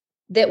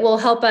that will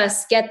help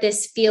us get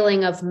this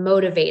feeling of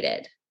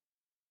motivated,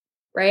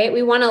 right?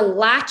 We want to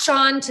latch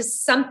on to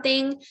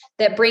something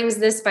that brings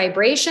this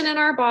vibration in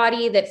our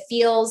body that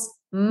feels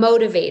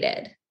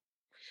motivated.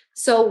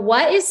 So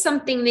what is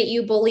something that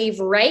you believe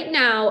right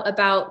now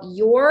about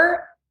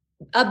your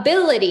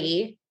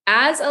ability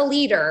as a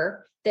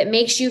leader that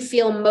makes you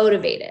feel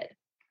motivated?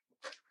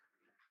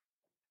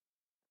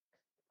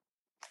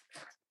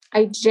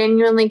 I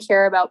genuinely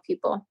care about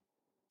people.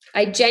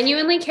 I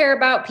genuinely care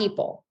about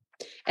people.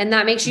 And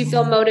that makes you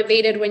feel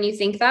motivated when you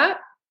think that?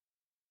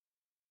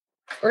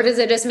 Or does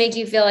it just make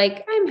you feel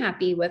like I'm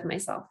happy with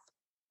myself?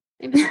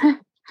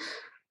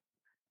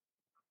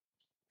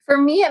 For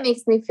me, it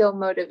makes me feel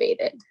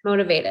motivated.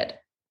 Motivated.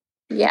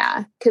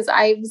 Yeah. Cause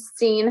I've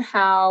seen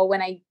how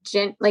when I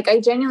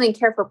genuinely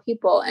care for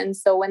people. And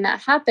so when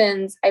that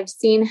happens, I've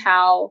seen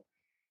how,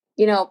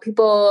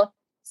 people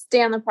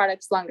stay on the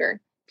products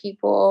longer.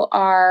 People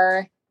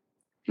are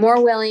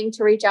more willing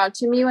to reach out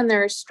to me when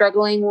they're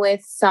struggling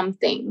with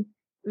something.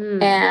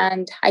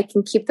 And I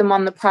can keep them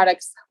on the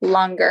products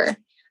longer.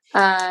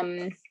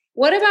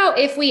 What about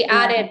if we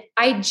added,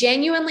 I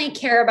genuinely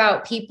care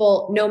about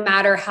people no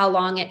matter how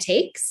long it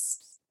takes?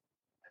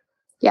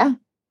 Yeah.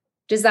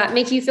 Does that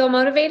make you feel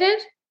motivated?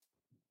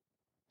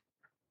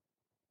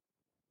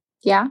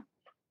 Yeah.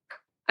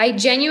 I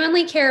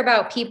genuinely care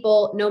about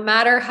people no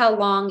matter how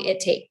long it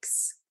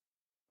takes.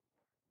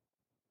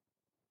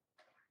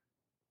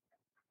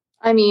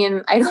 I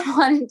mean, I don't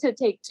want it to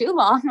take too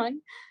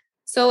long.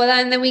 So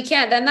then we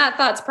can't, then that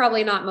thought's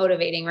probably not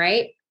motivating,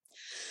 right?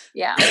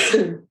 Yeah.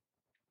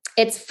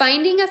 It's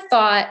finding a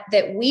thought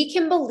that we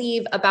can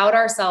believe about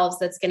ourselves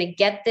that's going to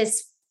get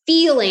this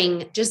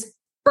feeling just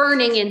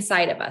burning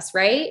inside of us,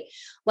 right?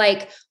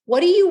 Like,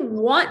 what do you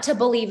want to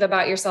believe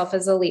about yourself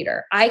as a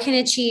leader? I can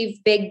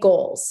achieve big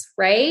goals,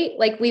 right?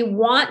 Like, we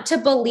want to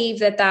believe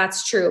that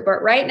that's true.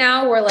 But right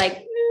now we're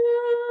like,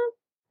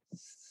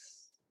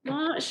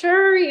 not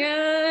sure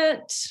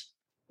yet.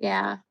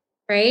 Yeah.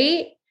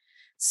 Right?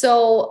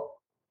 So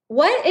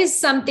what is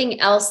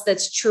something else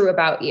that's true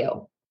about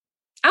you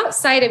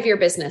outside of your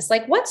business?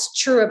 Like, what's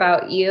true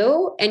about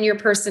you and your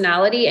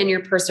personality and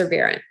your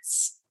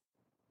perseverance?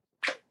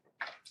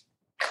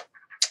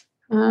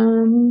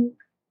 Man,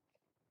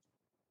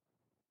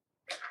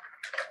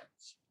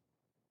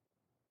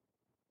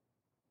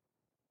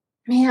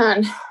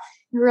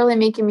 you're really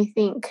making me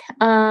think.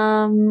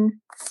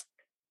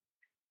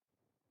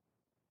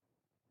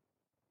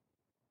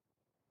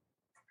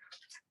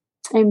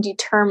 I'm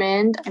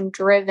determined. I'm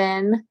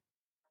driven.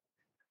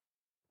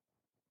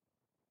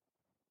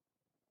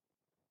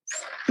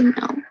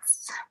 Something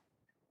else.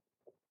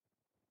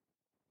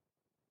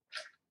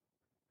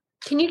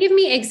 Can you give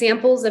me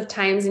examples of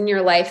times in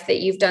your life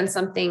that you've done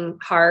something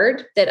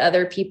hard that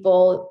other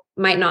people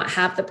might not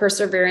have the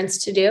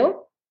perseverance to do?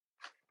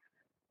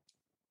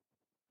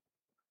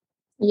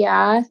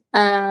 Yeah.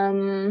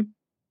 I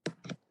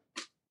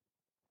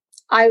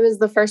was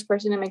the first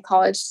person in my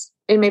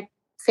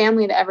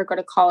family to ever go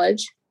to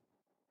college.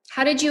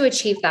 How did you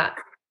achieve that?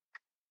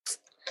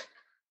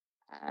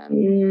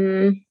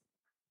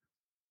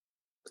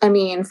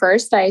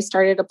 First I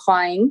started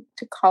applying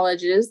to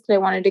colleges that I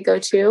wanted to go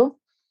to.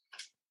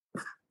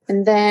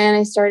 And then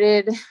I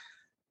started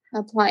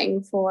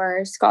applying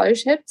for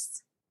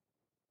scholarships.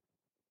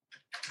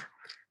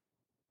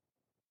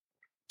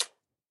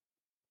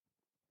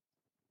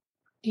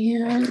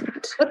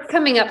 And what's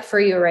coming up for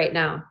you right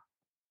now?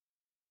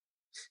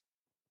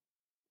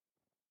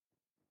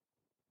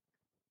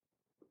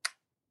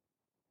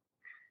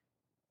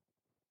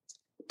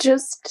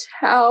 just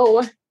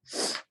how,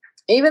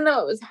 even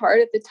though it was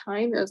hard at the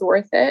time, it was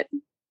worth it.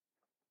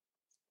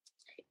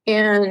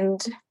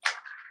 And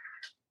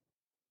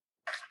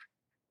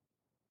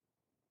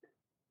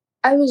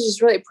I was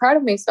just really proud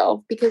of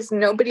myself because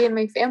nobody in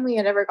my family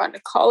had ever gone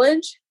to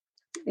college.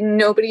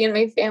 Nobody in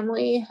my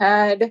family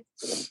had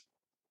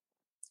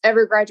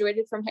ever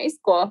graduated from high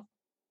school.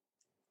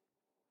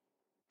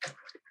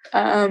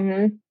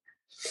 And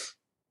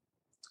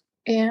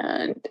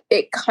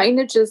it kind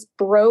of just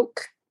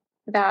broke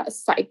that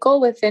cycle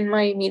within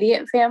my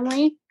immediate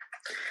family.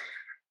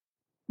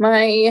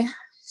 My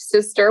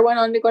sister went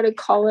on to go to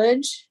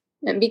college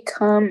and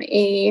become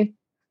a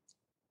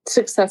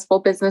successful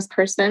business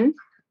person.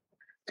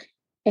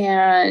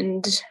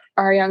 And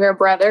our younger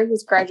brother,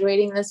 who's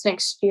graduating this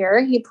next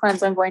year, he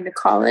plans on going to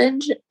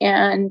college.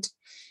 And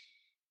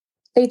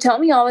they tell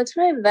me all the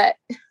time that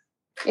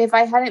if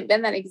I hadn't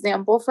been that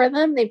example for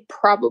them, they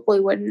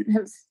probably wouldn't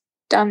have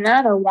done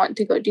that or want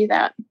to go do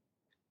that.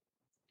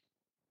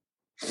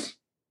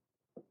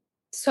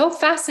 So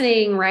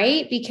fascinating,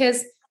 right?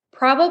 Because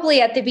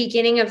probably at the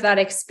beginning of that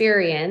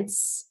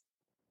experience,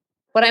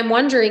 what I'm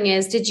wondering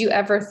is, did you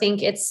ever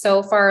think it's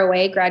so far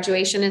away?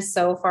 Graduation is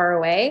so far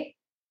away?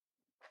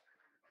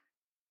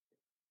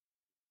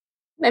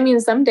 I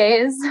mean, some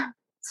days.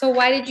 So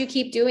why did you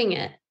keep doing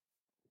it?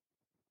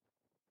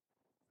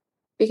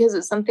 Because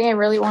it's something I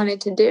really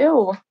wanted to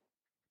do.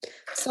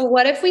 So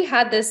what if we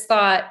had this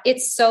thought,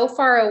 it's so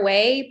far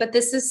away, but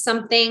this is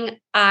something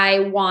I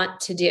want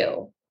to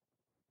do?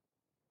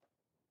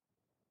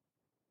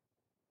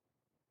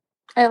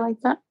 I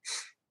like that.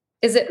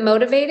 Is it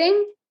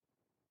motivating?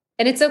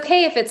 And it's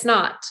okay if it's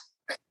not.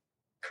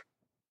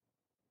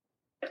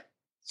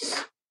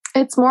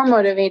 It's more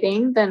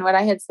motivating than what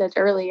I had said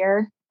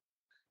earlier.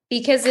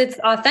 Because it's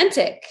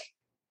authentic.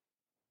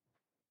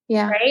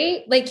 Yeah.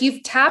 Right? Like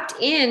you've tapped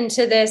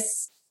into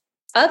this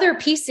other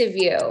piece of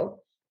you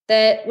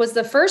that was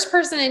the first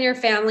person in your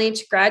family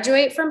to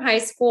graduate from high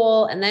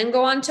school and then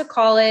go on to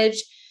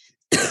college.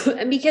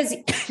 And because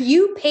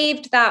you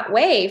paved that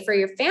way for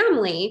your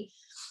family,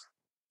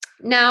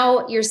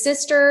 now your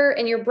sister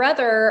and your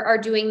brother are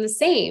doing the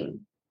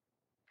same.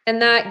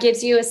 And that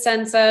gives you a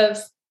sense of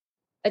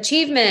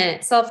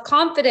achievement,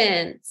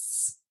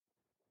 self-confidence,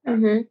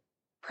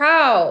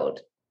 proud,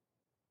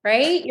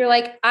 right? You're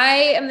like, I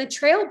am the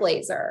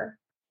trailblazer.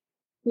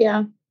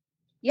 Yeah.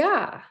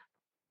 Yeah.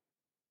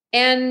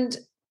 And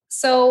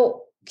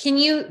so can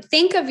you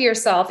think of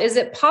yourself, is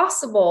it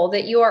possible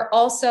that you are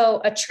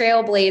also a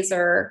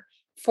trailblazer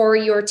for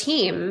your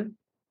team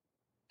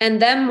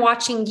and them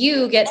watching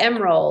you get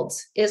emerald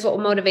is what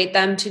will motivate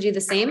them to do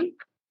the same?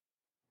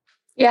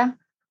 Yeah.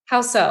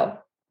 How so?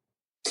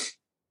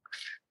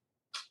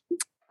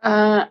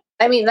 I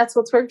mean, that's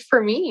what's worked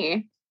for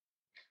me.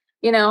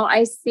 You know,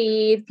 I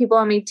see people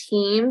on my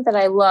team that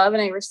I love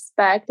and I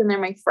respect, and they're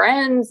my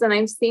friends, and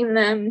I've seen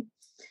them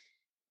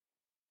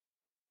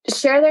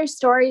share their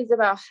stories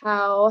about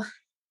how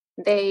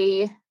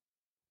they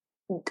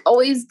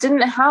always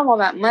didn't have all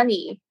that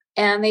money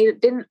and they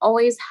didn't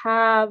always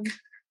have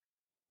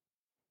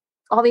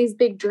all these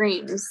big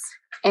dreams.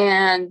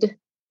 And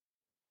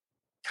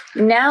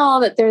now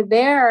that they're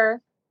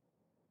there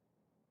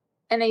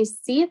and I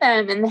see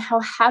them and how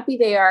happy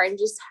they are and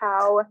just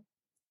how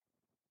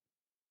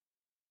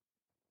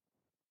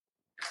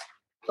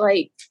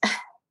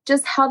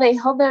just how they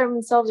hold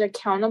themselves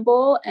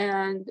accountable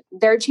and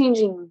they're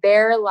changing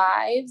their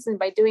lives. And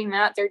by doing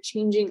that, they're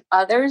changing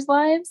others'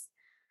 lives.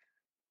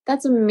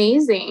 That's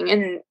amazing.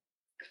 And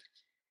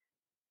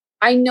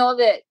I know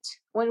that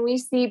when we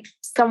see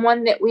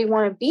someone that we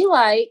want to be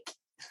like,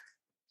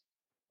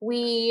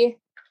 we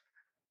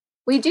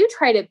do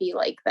try to be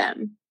like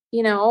them,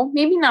 you know,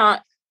 maybe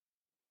not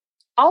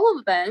all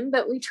of them,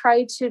 but we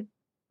try to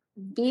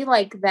be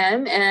like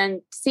them,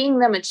 and seeing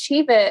them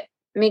achieve it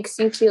makes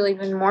you feel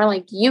even more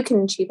like you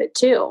can achieve it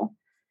too.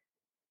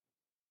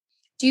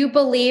 Do you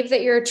believe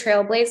that you're a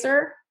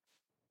trailblazer?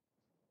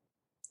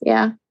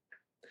 Yeah.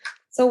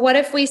 So what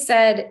if we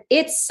said,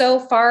 it's so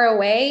far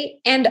away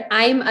and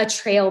I'm a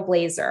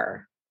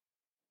trailblazer?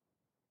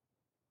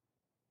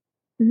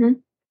 Mm-hmm.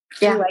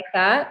 Yeah. Do you like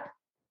that?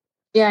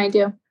 Yeah, I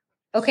do.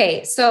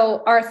 Okay.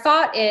 So our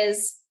thought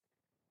is,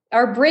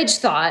 our bridge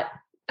thought,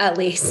 at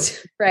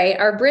least, right?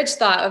 Our bridge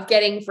thought of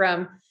getting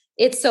from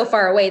it's so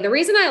far away. The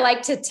reason I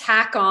like to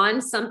tack on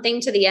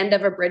something to the end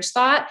of a bridge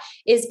thought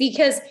is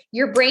because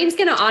your brain's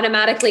going to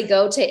automatically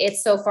go to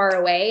it's so far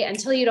away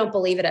until you don't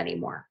believe it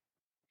anymore.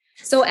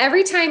 So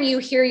every time you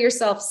hear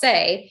yourself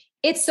say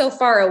it's so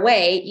far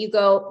away, you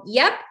go,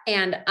 yep,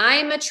 and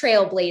I'm a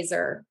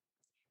trailblazer.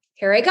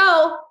 Here I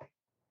go.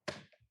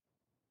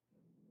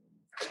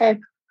 Okay.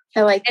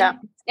 I like that.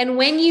 And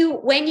when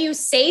you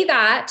say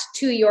that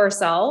to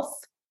yourself,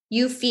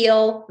 you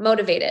feel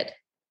motivated.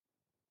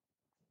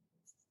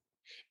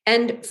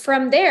 And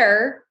from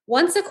there,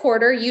 once a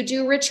quarter, you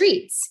do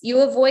retreats. You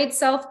avoid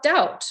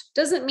self-doubt.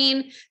 Doesn't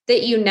mean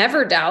that you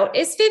never doubt.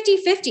 It's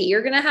 50-50.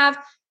 You're going to have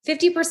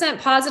 50%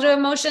 positive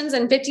emotions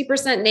and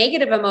 50%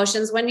 negative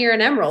emotions when you're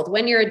an emerald,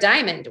 when you're a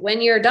diamond,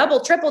 when you're a double,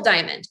 triple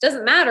diamond.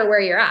 Doesn't matter where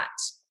you're at.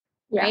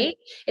 Yeah. Right?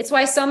 It's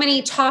why so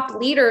many top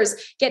leaders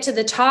get to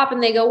the top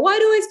and they go, why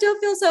do I still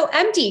feel so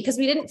empty? Because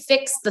we didn't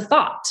fix the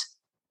thought.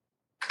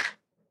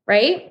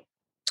 Right?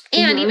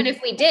 And even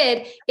if we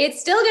did,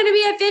 it's still going to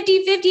be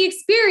a 50-50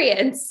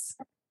 experience.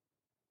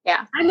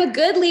 Yeah. I'm a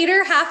good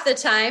leader half the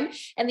time.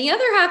 And the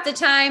other half the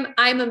time,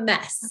 I'm a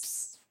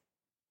mess.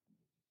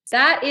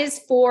 That is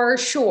for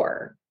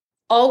sure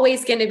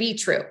always going to be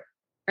true.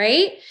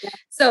 Right? Yeah.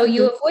 So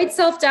you avoid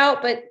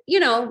self-doubt, but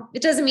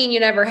it doesn't mean you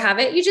never have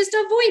it. You just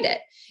avoid it.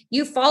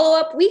 You follow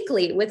up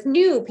weekly with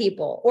new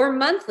people or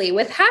monthly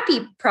with happy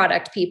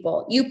product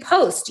people. You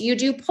post, you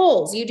do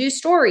polls, you do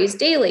stories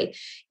daily.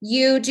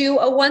 You do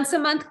a once a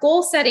month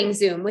goal setting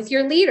Zoom with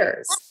your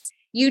leaders.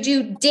 You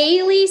do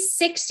daily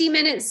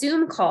 60-minute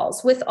Zoom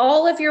calls with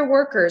all of your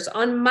workers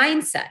on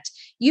mindset.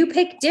 You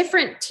pick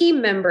different team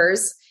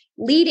members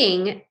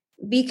leading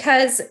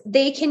because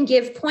they can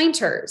give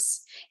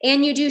pointers,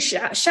 and you do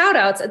shout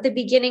outs at the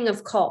beginning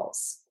of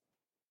calls.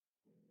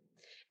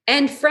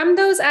 And from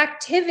those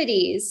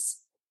activities,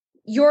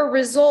 your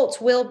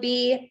result will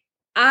be,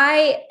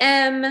 I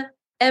am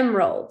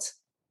emerald.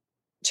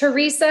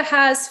 Teresa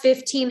has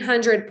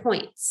 1,500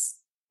 points.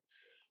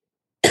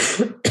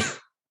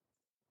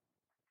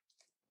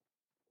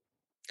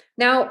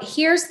 Now,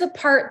 here's the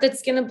part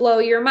that's going to blow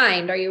your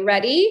mind. Are you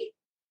ready?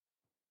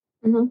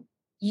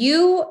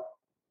 You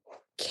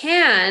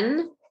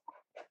can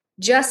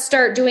just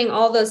start doing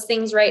all those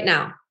things right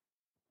now.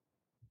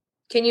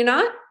 Can you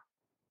not?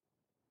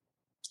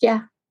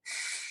 Yeah.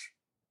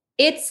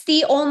 It's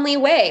the only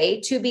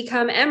way to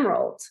become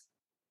emerald.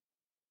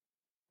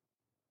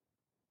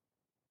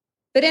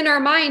 But in our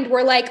mind,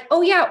 we're like,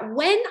 oh yeah,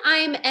 when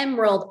I'm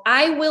emerald,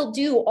 I will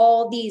do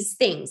all these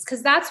things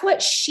because that's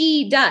what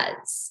she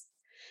does.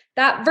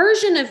 That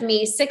version of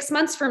me 6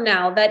 months from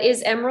now that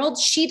is emerald,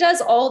 she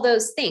does all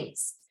those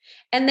things.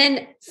 And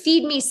then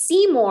Feed Me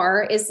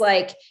Seymour is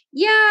like,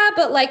 yeah,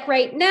 but like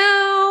right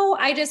now,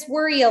 I just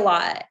worry a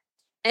lot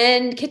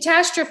and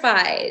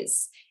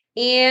catastrophize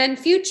and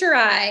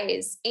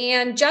futurize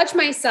and judge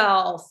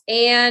myself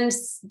and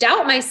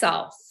doubt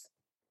myself.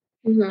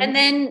 And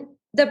then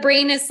the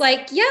brain is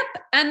like, yep.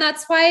 And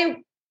that's why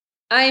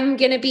I'm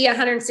going to be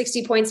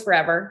 160 points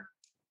forever.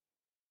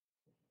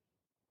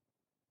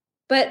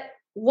 But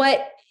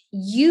what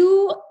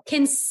you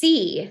can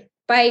see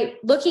by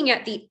looking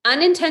at the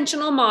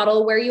unintentional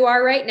model where you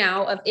are right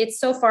now of it's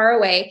so far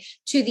away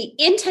to the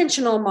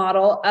intentional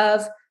model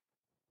of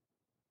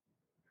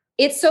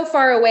it's so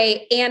far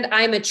away and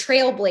I'm a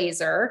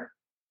trailblazer.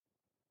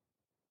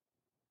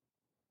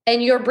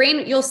 And your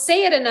brain, you'll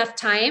say it enough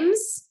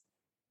times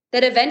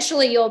that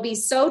eventually you'll be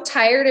so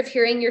tired of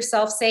hearing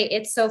yourself say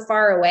it's so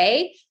far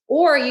away,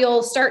 or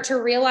you'll start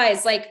to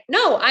realize like,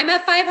 no, I'm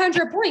at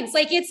 500 points.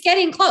 Like it's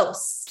getting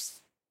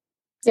close.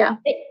 Yeah.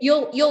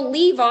 You'll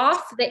leave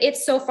off the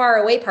it's so far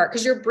away part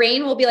because your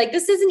brain will be like,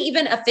 this isn't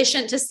even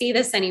efficient to see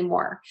this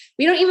anymore.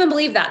 We don't even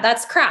believe that.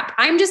 That's crap.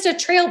 I'm just a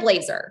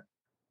trailblazer.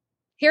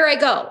 Here I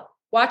go.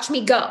 Watch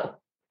me go.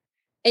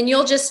 And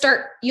you'll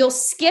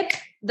skip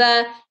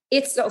the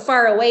it's so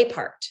far away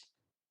part.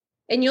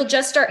 And you'll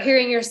just start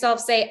hearing yourself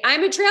say,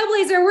 I'm a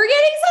trailblazer. We're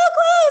getting so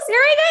close. Here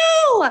I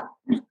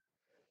go.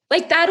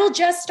 Like that'll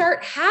just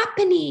start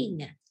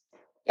happening.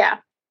 Yeah.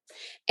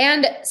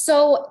 And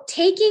so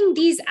taking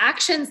these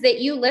actions that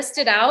you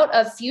listed out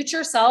of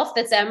future self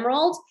that's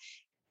emerald,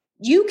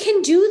 you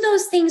can do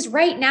those things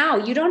right now.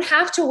 You don't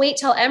have to wait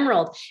till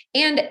emerald.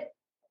 And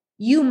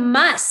you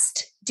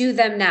must do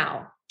them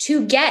now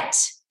to get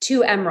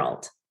to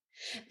emerald.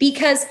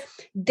 Because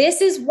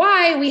this is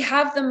why we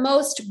have the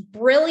most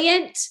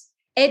brilliant,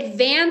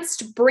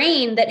 advanced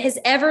brain that has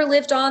ever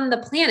lived on the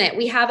planet.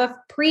 We have a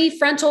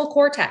prefrontal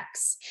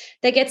cortex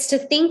that gets to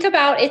think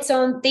about its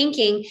own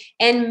thinking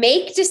and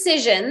make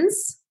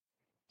decisions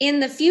in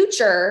the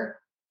future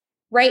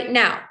right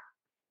now.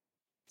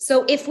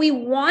 So if we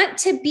want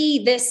to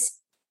be this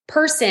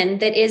person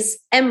that is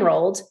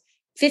emerald,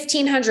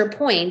 1,500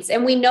 points,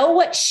 and we know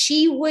what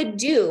she would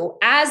do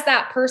as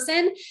that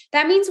person,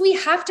 that means we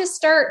have to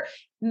start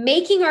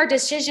making our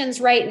decisions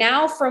right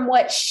now from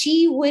what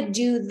she would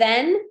do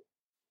then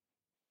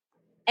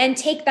and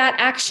take that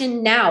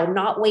action now,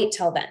 not wait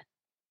till then.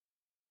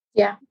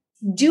 Yeah.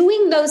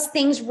 Doing those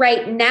things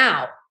right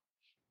now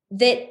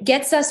that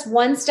gets us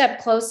one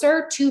step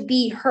closer to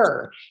be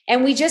her.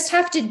 And we just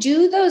have to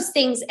do those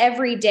things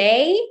every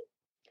day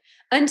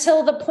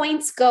until the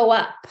points go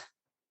up.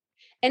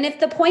 And if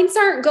the points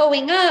aren't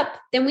going up,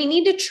 then we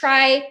need to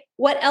try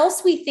what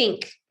else we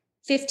think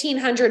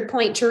 1,500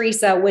 point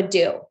Teresa would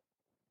do.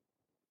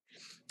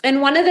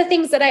 And one of the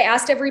things that I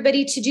asked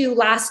everybody to do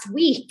last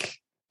week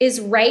is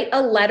write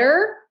a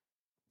letter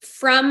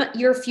from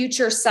your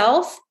future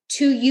self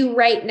to you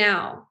right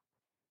now.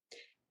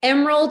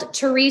 Emerald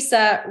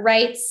Teresa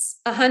writes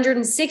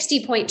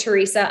 160 point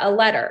Teresa a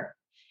letter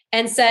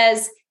and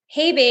says,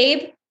 hey,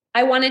 babe,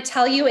 I want to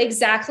tell you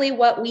exactly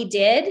what we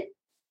did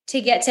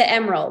to get to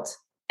emerald.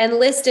 and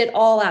list it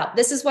all out.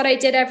 This is what I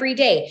did every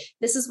day.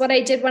 This is what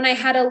I did when I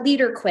had a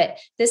leader quit.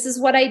 This is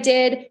what I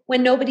did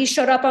when nobody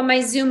showed up on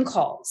my Zoom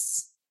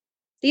calls.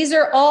 These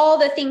are all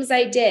the things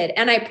I did.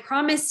 And I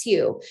promise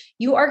you,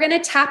 you are going to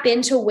tap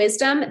into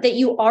wisdom that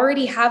you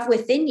already have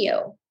within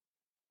you.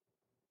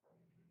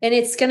 And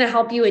it's going to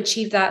help you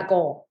achieve that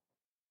goal.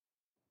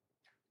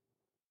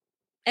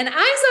 And I'm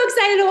so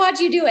excited to watch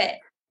you do it.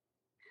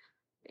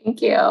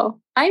 Thank you.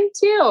 I'm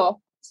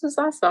too. This is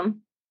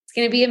awesome. It's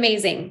going to be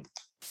amazing.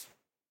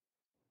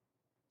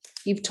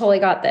 You've totally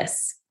got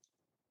this.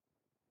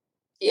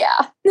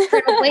 Yeah.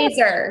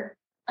 Trailblazer.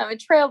 I'm a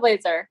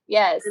trailblazer.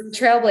 Yes. I'm a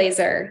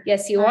trailblazer.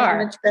 Yes, you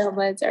are. I'm a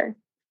trailblazer.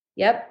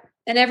 Yep.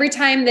 And every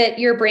time that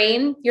your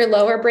brain, your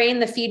lower brain,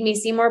 the Feed Me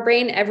Seymour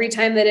brain, every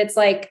time that it's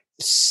like,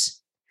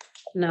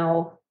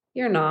 no,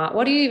 you're not.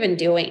 What are you even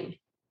doing?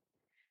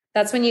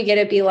 That's when you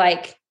get to be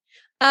like,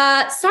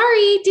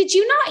 sorry, did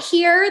you not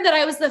hear that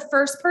I was the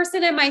first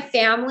person in my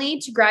family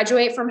to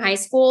graduate from high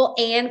school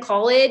and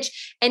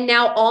college? And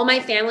now all my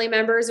family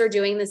members are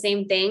doing the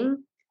same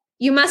thing.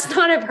 You must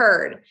not have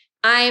heard.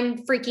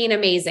 I'm freaking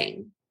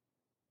amazing.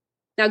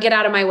 Now get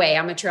out of my way.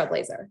 I'm a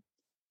trailblazer.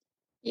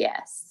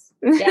 Yes.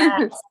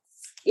 Yes.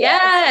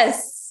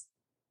 Yes.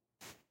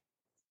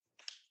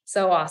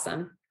 So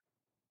awesome.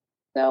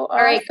 So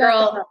all right,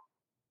 girl.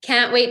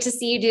 Can't wait to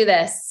see you do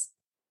this.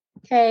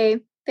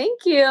 Okay.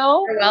 Thank you.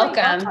 You're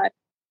welcome.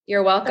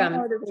 You're welcome.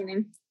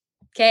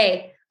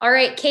 Okay. All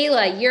right,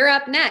 Kayla, you're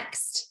up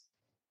next.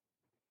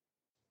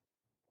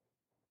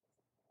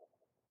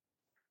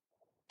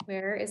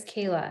 Where is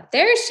Kayla?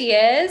 There she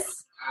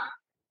is.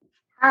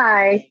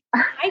 Hi.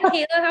 Hi,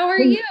 Kayla. How are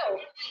you?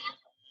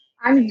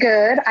 I'm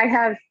good. I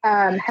have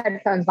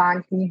headphones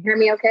on. Can you hear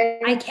me okay?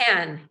 I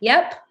can.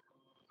 Yep.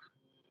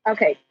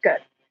 Okay, good.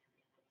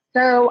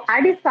 So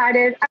I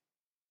decided.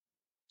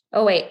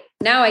 Oh, wait.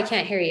 Now I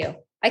can't hear you.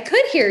 I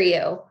could hear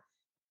you,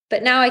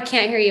 but now I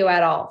can't hear you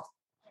at all.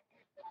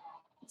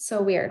 It's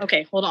so weird.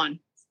 Okay, hold on.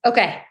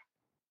 Okay.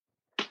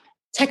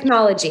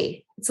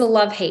 Technology. It's a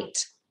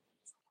love-hate.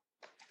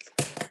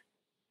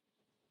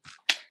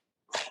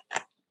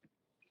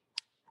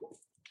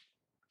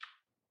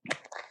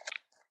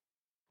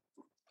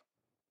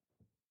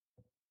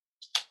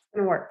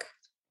 Gonna work.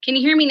 Can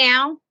you hear me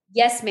now?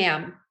 Yes,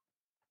 ma'am.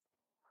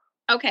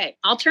 Okay,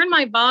 I'll turn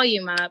my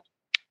volume up.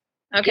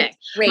 Okay,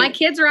 great. My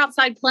kids are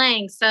outside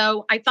playing,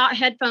 so I thought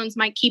headphones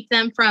might keep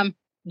them from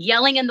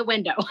yelling in the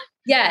window.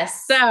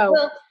 Yes.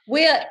 So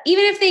we'll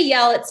even if they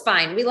yell, it's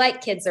fine. We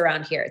like kids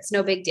around here. It's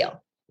no big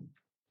deal.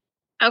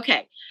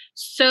 Okay,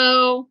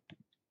 so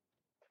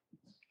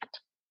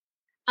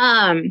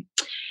I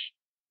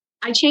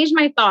changed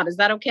my thought. Is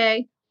that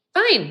okay?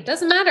 Fine.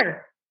 Doesn't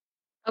matter.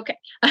 Okay.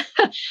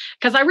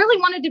 Because I really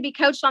wanted to be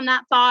coached on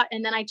that thought.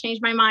 And then I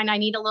changed my mind. I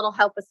need a little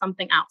help with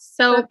something else.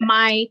 So Perfect.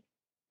 My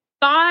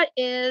thought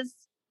is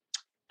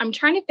I'm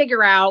trying to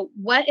figure out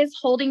what is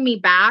holding me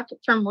back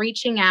from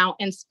reaching out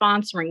and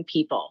sponsoring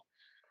people.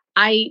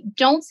 I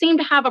don't seem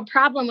to have a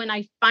problem when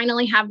I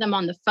finally have them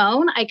on the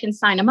phone. I can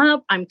sign them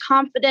up. I'm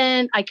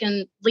confident. I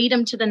can lead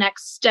them to the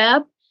next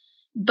step.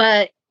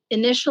 But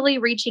initially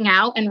reaching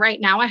out, and right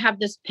now I have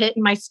this pit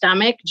in my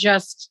stomach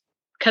just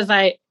because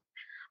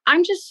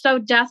I'm just so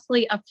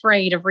deathly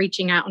afraid of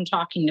reaching out and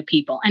talking to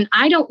people. And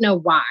I don't know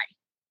why.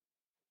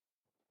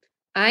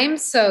 I'm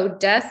so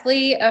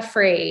deathly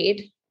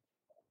afraid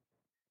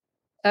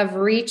of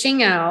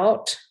reaching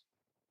out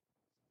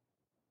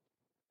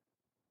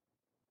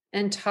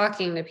and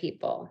talking to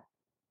people.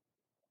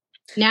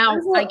 Now,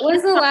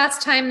 when's the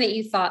last time that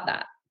you thought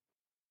that?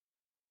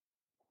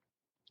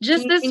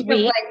 Just this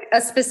week. Like a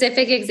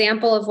specific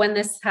example of when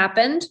this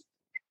happened?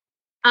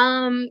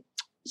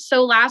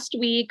 So last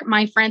week,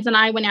 my friends and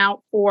I went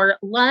out for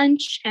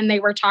lunch and they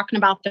were talking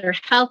about their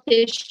health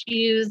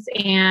issues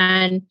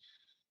and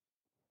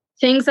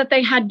things that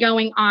they had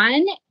going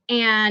on.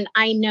 And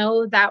I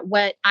know that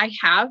what I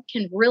have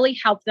can really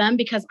help them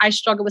because I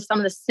struggle with some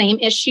of the same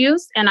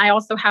issues. And I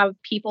also have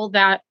people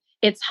that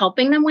it's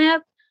helping them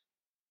with,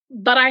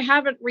 but I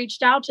haven't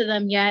reached out to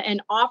them yet and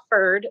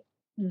offered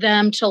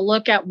them to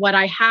look at what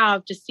I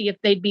have to see if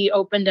they'd be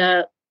open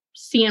to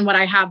seeing what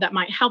I have that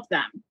might help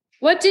them.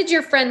 What did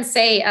your friend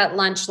say at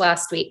lunch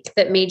last week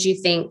that made you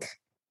think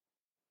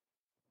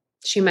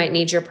she might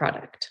need your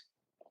product?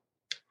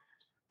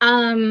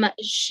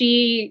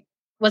 She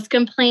was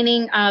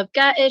complaining of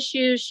gut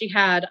issues. She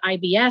had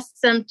IBS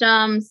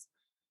symptoms.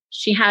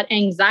 She had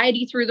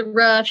anxiety through the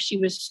roof. She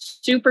was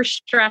super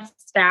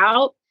stressed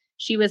out.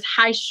 She was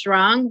high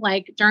strung,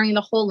 like during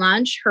the whole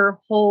lunch, her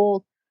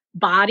whole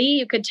body,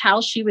 you could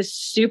tell she was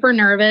super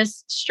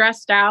nervous,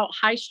 stressed out,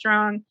 high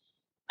strung.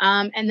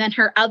 And then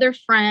her other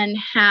friend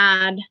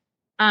had,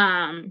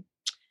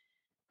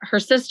 her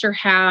sister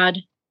had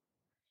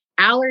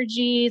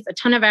allergies, a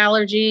ton of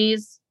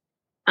allergies,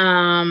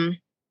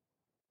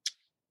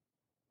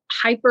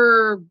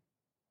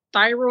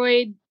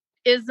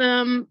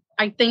 hyperthyroidism,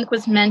 I think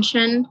was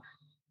mentioned.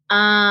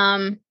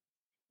 And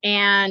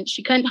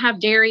she couldn't have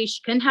dairy.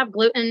 She couldn't have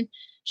gluten.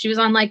 She was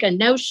on like a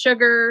no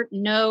sugar,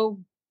 no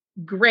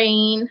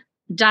grain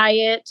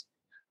diet.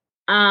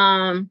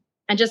 and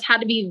just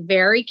had to be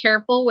very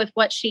careful with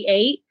what she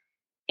ate.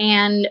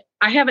 And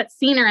I haven't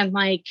seen her in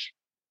like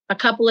a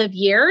couple of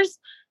years,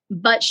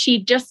 but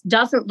she just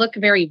doesn't look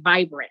very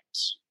vibrant.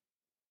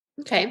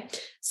 Okay.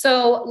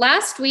 So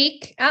last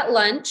week at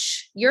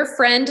lunch, your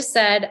friend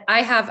said,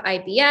 I have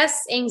IBS,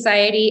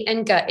 anxiety,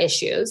 and gut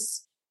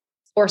issues,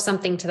 or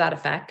something to that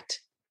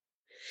effect.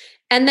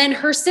 And then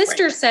her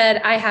sister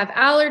said, I have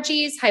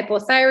allergies,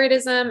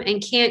 hypothyroidism,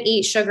 and can't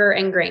eat sugar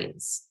and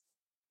grains.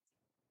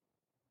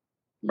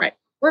 Right.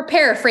 We're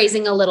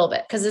paraphrasing a little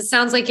bit because it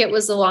sounds like it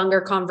was a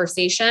longer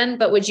conversation,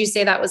 but would you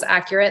say that was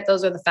accurate?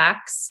 Those are the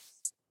facts?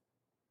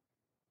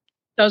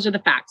 Those are the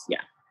facts.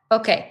 Yeah.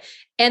 Okay.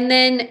 And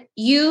then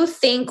you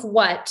think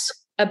what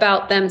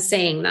about them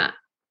saying that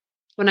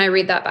when I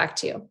read that back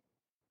to you?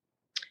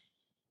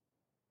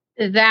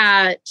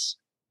 That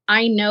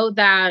I know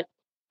that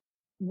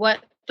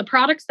what the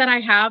products that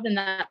I have and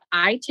that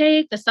I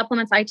take, the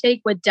supplements I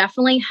take would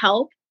definitely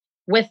help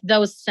with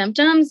those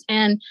symptoms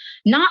and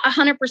not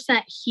 100%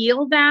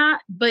 heal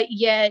that, but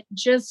yet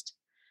just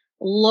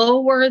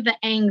lower the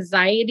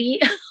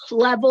anxiety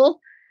level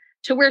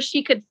to where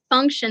she could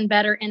function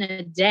better in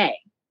a day.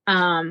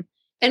 And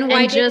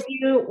why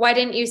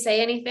didn't you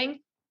say anything?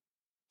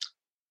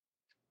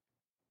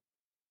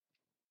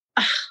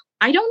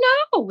 I don't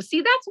know. See,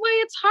 that's why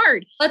it's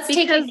hard. Let's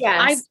take a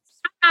guess.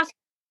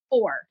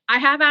 I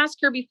have asked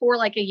her before,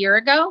 like a year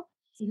ago.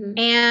 Mm-hmm.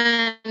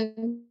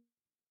 And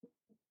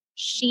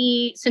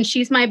since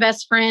she's my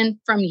best friend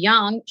from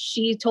young,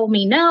 she told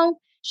me no,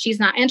 she's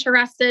not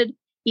interested,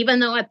 even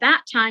though at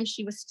that time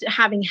she was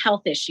having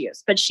health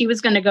issues, but she was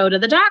going to go to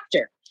the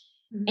doctor.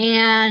 Mm-hmm.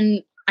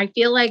 And I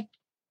feel like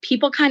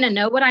people kind of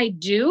know what I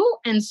do.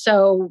 And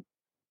so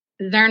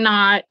they're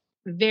not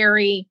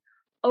very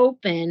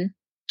open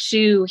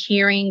to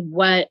hearing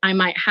what I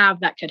might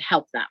have that could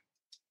help them.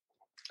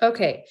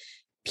 Okay.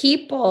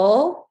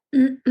 People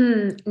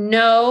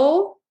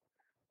know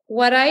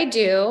what I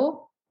do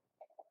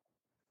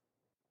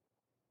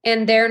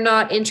and they're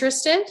not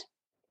interested.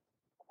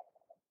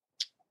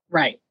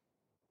 Right.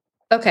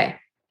 Okay.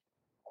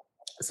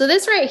 So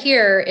this right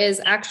here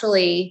is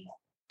actually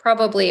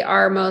probably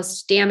our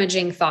most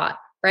damaging thought,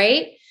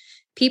 right?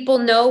 People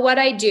know what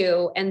I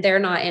do and they're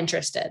not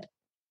interested.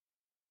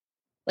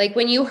 Like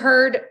when you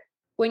heard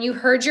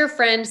your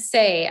friend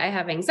say, I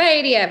have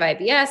anxiety, I have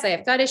IBS, I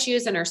have gut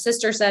issues, and her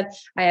sister said,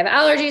 I have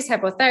allergies,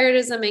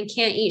 hypothyroidism, and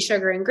can't eat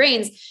sugar and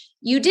grains,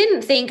 you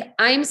didn't think,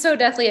 I'm so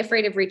deathly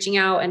afraid of reaching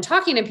out and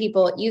talking to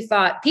people. You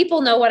thought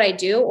people know what I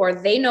do or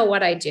they know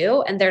what I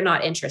do and they're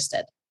not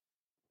interested.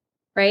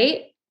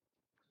 Right?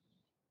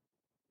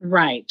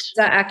 Right. Is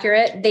that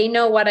accurate? They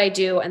know what I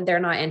do and they're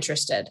not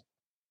interested.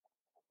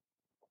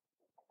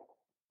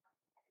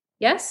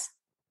 Yes?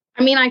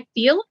 I mean, I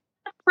feel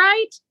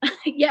right.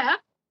 Yeah.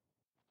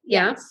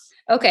 Yeah.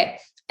 Okay.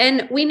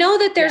 And we know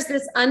that there's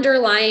this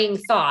underlying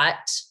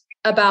thought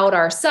about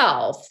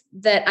ourselves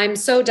that I'm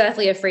so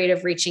deathly afraid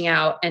of reaching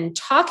out and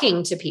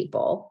talking to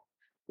people,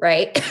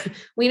 right?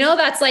 We know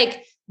that's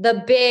like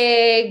the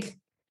big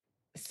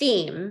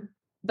theme,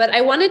 but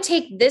I want to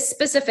take this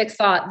specific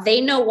thought. They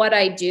know what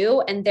I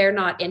do and they're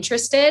not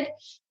interested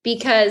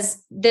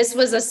because this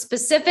was a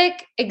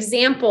specific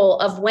example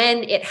of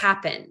when it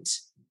happened,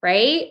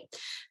 right?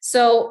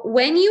 So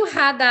when you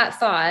had that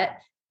thought,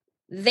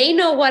 they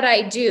know what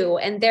I do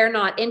and they're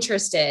not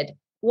interested.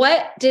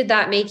 What did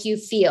that make you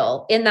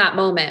feel in that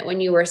moment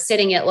when you were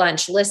sitting at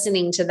lunch,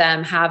 listening to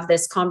them have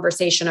this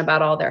conversation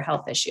about all their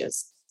health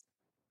issues?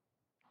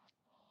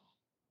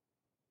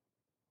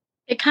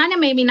 It kind of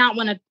made me not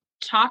want to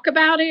talk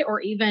about it or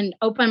even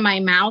open my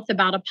mouth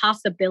about a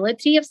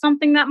possibility of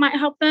something that might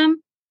help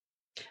them.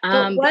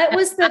 But what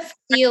was the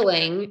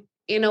feeling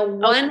in a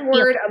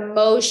one-word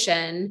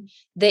emotion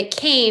that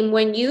came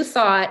when you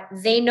thought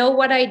they know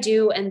what I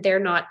do and they're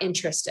not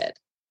interested?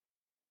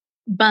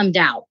 Bummed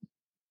out.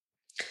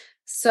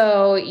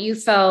 So you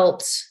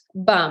felt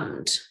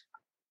bummed.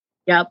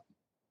 Yep.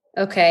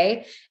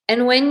 Okay.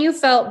 And when you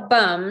felt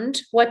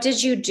bummed, what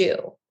did you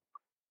do?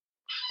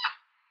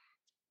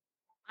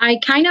 I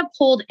kind of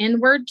pulled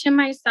inward to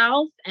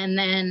myself and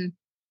then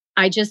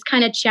I just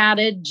kind of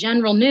chatted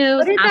general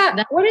news.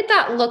 What did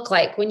that look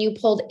like when you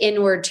pulled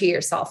inward to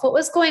yourself? What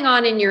was going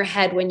on in your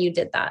head when you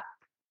did that?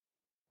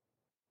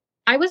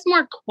 I was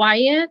more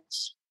quiet.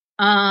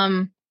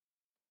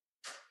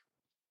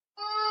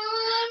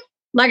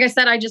 Like I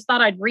said, I just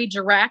thought I'd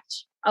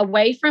redirect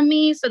away from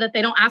me so that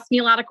they don't ask me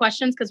a lot of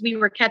questions because we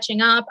were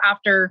catching up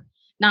after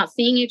not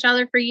seeing each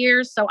other for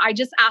years. So I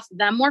just asked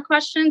them more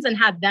questions and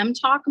had them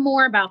talk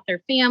more about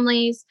their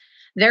families,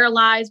 their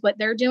lives, what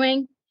they're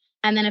doing.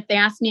 And then if they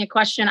asked me a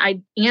question,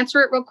 I'd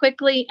answer it real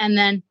quickly and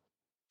then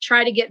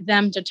try to get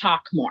them to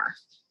talk more.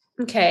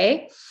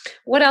 Okay.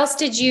 We know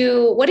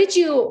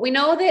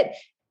that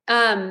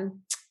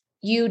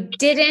you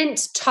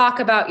didn't talk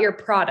about your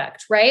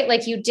product, right?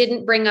 Like you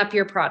didn't bring up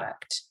your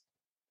product.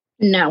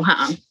 No,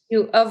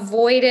 You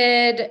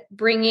avoided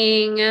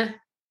bringing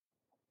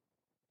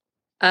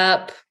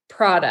up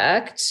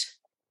product.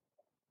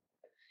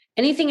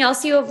 Anything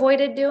else you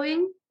avoided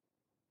doing?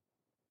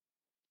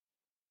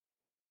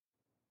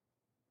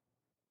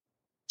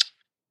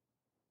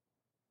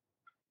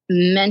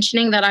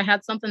 mentioning that I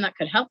had something that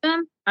could help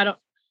them. I don't.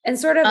 And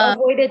sort of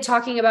avoided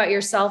talking about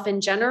yourself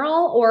in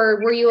general,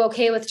 or were you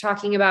okay with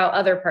talking about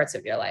other parts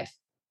of your life?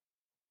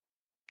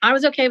 I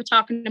was okay with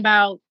talking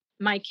about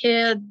my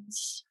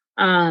kids,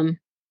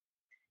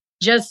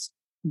 just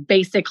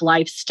basic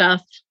life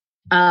stuff.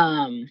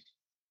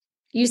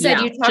 You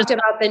said you talked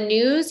about the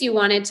news. You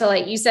wanted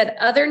to you said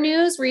other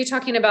news. Were you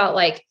talking about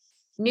like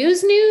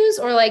news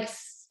or like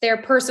their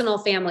personal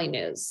family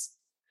news?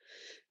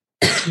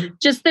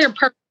 Just their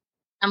personal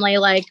family.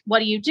 Like,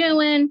 what are you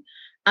doing?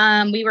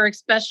 We were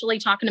especially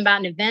talking about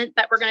an event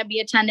that we're going to be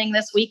attending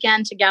this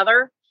weekend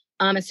together.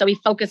 And so we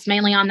focused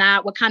mainly on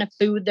that, what kind of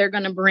food they're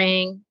going to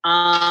bring,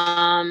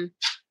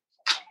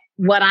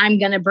 what I'm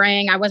going to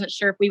bring. I wasn't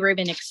sure if we were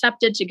even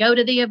accepted to go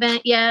to the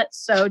event yet.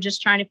 So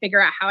just trying to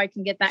figure out how I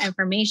can get that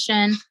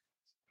information.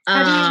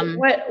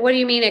 What do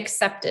you mean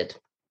accepted?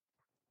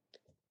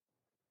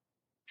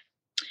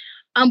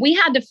 We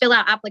had to fill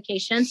out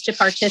applications to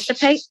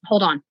participate.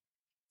 Hold on.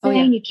 Oh,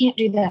 yeah. You can't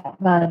do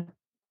that, bud.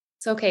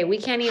 It's okay. We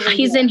can't even.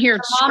 He's in here.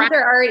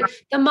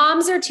 The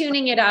moms are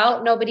tuning it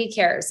out. Nobody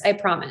cares. I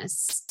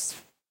promise.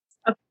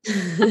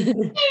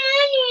 Okay.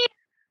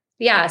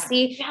 Yeah.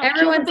 See,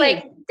 everyone's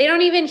like, they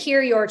don't even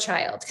hear your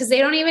child because they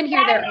don't even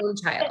hear their own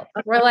child.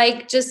 We're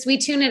like, we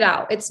tune it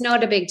out. It's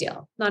not a big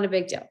deal. Not a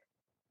big deal.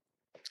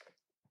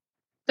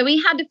 So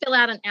we had to fill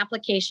out an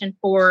application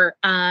for,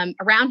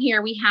 around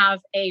here, we have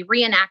a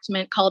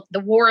reenactment called the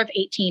War of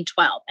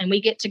 1812. And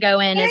we get to go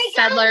in as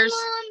settlers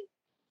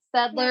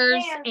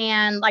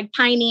and like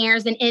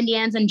pioneers and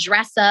Indians and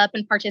dress up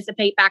and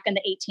participate back in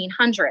the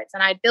 1800s.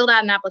 And I filled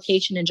out an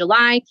application in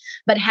July,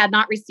 but had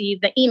not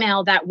received the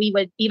email that we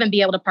would even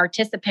be able to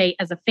participate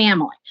as a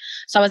family.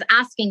 So I was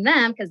asking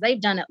them, because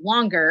they've done it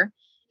longer,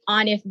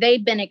 on if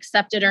they'd been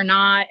accepted or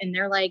not. And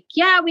they're like,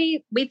 yeah,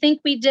 we think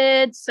we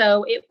did.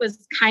 So it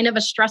was kind of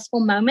a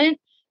stressful moment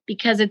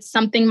because it's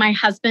something my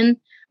husband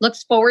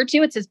looks forward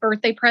to. It's his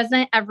birthday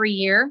present every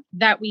year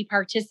that we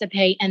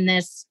participate in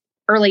this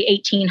early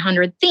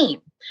 1800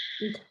 theme.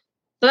 Okay.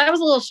 So that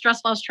was a little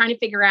stressful. I was trying to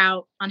figure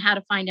out on how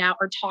to find out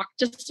or talk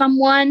to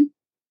someone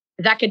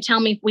that could tell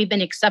me if we've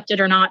been accepted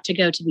or not to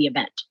go to the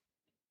event.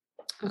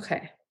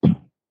 Okay.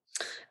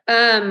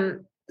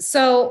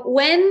 So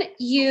when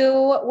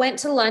you went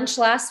to lunch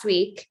last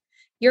week,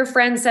 your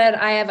friend said,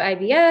 I have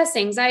IBS,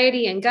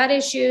 anxiety, and gut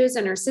issues.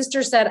 And her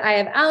sister said, I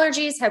have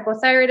allergies,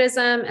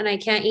 hypothyroidism, and I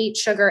can't eat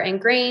sugar and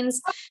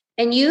grains.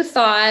 And you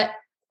thought,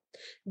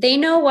 they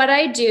know what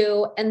I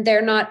do and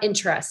they're not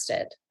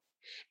interested.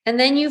 And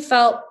then you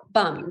felt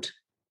bummed.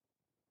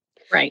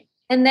 Right.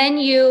 And then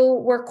you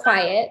were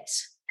quiet.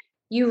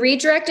 You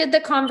redirected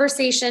the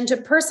conversation to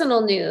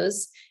personal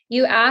news.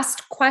 You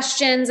asked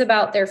questions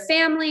about their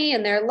family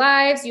and their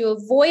lives. You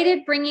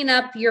avoided bringing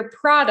up your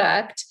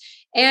product.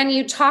 And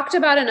you talked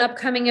about an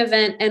upcoming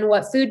event and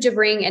what food to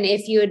bring and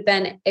if you had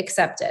been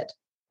accepted.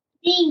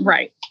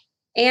 Right.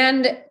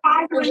 And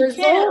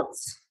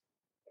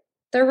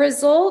the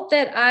result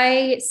that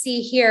I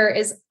see here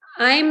is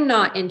I'm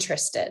not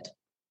interested.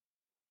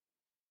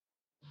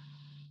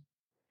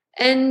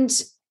 And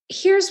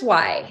here's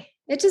why.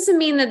 It doesn't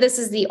mean that this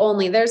is the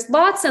only. There's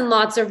lots and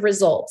lots of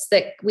results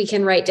that we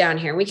can write down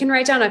here. We can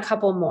write down a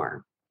couple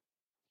more.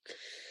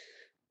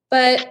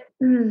 But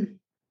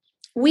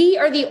we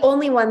are the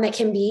only one that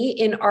can be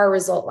in our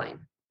result line.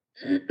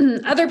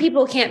 Other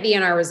people can't be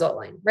in our result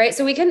line, right?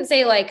 So we couldn't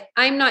say like,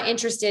 I'm not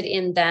interested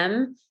in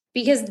them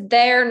because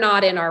they're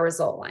not in our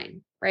result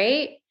line,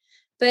 right?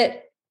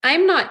 But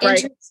I'm not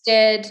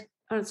interested.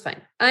 Oh, it's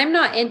fine. I'm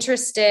not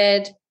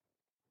interested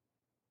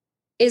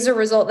is a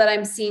result that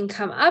I'm seeing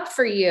come up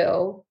for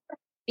you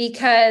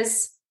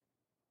because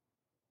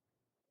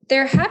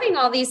they're having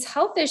all these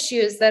health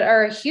issues that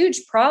are a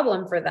huge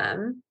problem for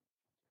them.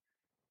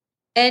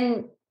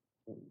 And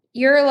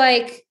you're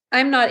like,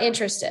 I'm not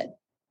interested.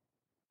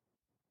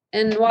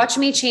 And watch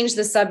me change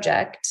the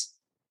subject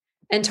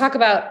and talk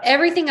about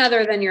everything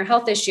other than your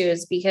health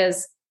issues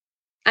because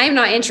I'm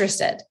not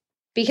interested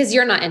because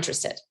you're not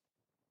interested.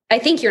 I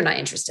think you're not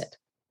interested,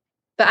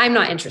 but I'm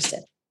not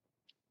interested.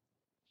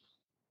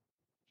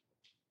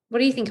 What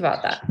do you think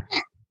about that?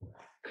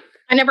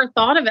 I never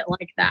thought of it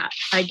like that,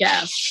 I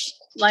guess.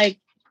 Like,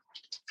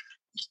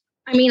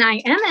 I mean,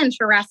 I am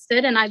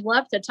interested and I'd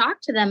love to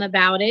talk to them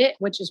about it,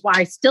 which is why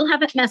I still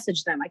haven't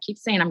messaged them. I keep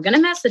saying I'm going to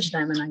message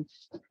them and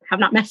I have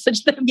not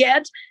messaged them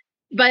yet.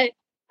 But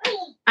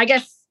I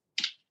guess,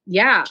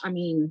 yeah, I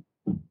mean,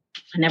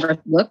 I never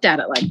looked at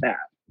it like that.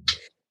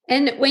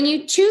 And when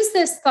you choose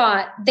this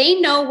thought, they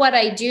know what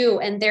I do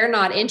and they're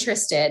not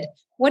interested.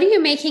 What are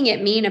you making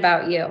it mean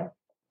about you?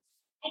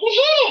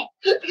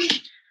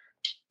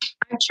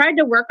 I've tried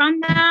to work on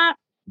that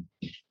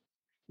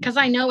because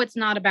I know it's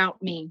not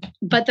about me,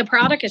 but the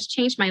product has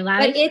changed my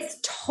life. But it's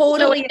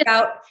totally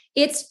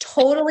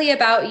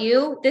about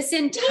you. This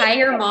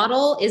entire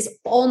model is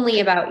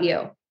only about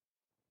you.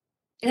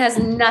 It has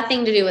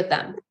nothing to do with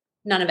them.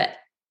 None of it.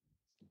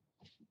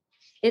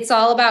 It's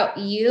all about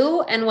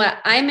you. And what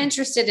I'm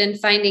interested in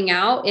finding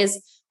out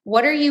is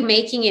what are you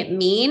making it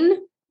mean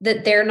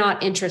that they're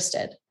not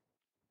interested?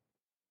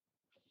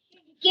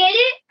 Get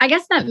it? I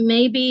guess that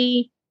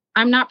maybe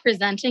I'm not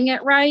presenting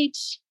it right,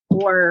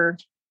 or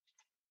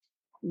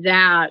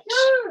that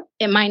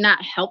it might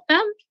not help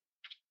them.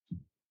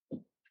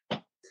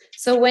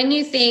 So when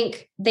you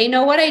think they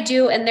know what I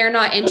do and they're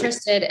not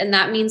interested, and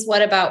that means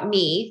what about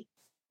me?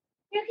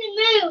 You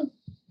can move.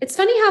 It's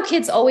funny how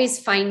kids always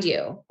find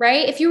you,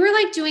 right? If you were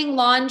like doing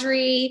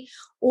laundry,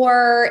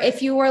 or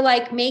if you were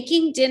like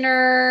making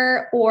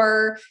dinner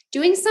or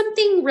doing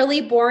something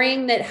really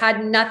boring that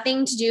had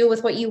nothing to do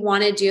with what you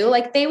want to do,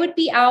 like they would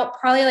be out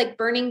probably like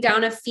burning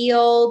down a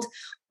field,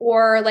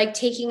 or like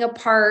taking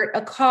apart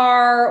a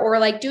car, or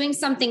like doing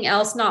something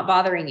else, not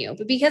bothering you.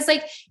 But because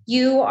like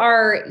you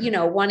are,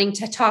 wanting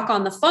to talk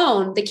on the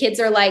phone, the kids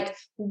are like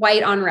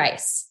white on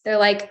rice. They're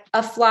like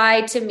a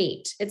fly to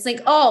meat. It's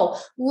like,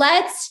 oh,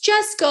 let's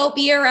just go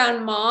be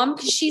around mom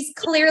because she's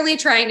clearly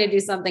trying to do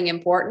something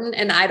important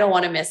and I don't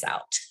want to miss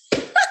out.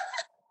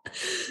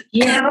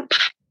 Yeah.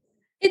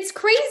 It's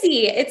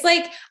crazy. It's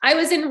like I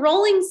was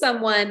enrolling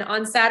someone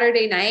on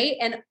Saturday night,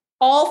 and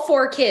all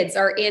 4 kids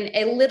are in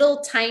a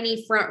little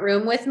tiny front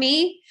room with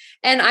me.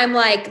 And I'm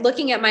like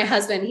looking at my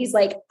husband. He's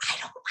like,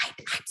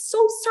 I'm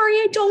so sorry.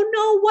 I don't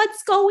know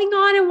what's going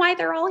on and why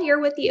they're all here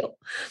with you.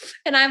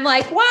 And I'm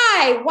like,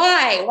 why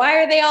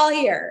are they all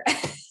here?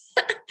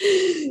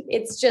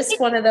 It's just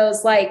one of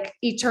those like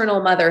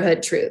eternal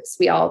motherhood truths.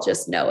 We all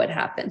just know it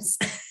happens.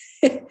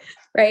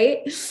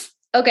 Right?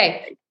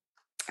 Okay.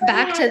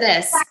 Back to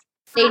this.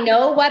 They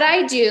know what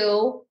I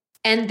do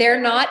and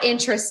they're not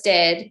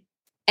interested.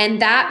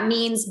 And that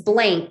means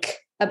blank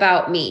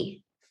about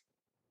me.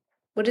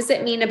 What does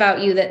it mean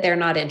about you that they're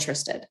not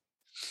interested?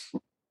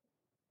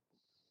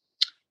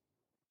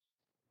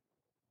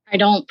 I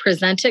don't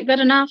present it good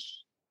enough.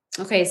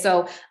 Okay.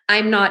 So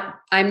I'm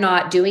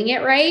not doing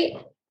it right.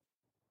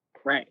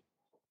 Right.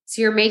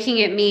 So you're making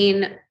it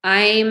mean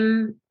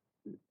I'm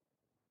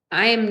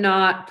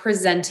not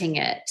presenting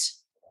it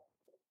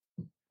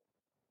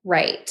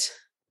right.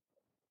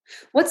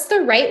 What's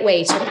the right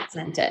way to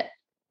present it?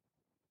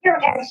 Here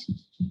it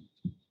is.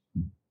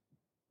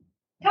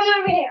 Come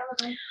over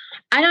here.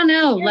 I don't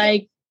know.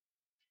 Like,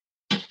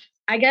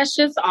 I guess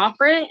just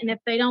offer it. And if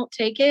they don't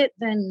take it,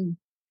 then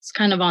it's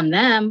kind of on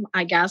them,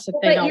 I guess, if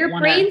they don't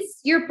want to.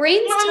 Your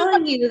brain's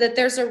telling you that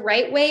there's a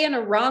right way and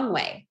a wrong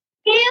way.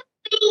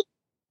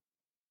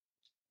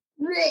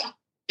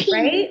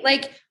 Right?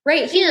 Like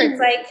right here, it's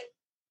like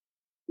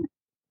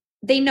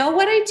they know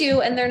what I do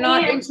and they're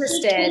not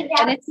interested.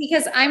 And it's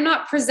because I'm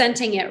not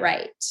presenting it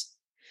right.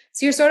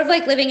 So you're sort of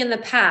like living in the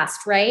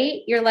past,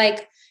 right? You're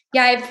like,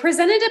 yeah, I've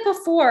presented it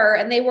before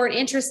and they weren't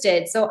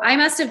interested. So I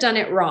must have done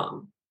it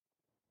wrong.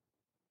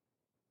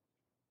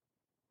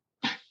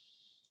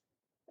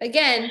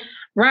 Again.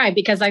 Right.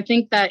 Because I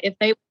think that if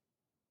they.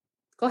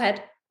 Go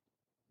ahead.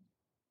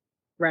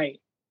 Right.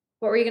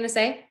 What were you going to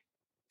say?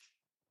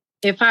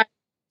 If I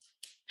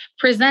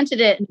presented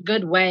it in a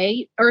good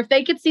way, or if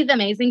they could see the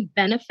amazing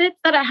benefits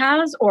that it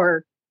has,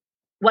 or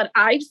what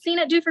I've seen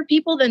it do for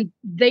people, then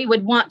they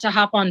would want to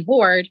hop on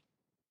board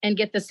and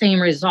get the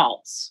same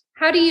results.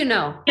 How do you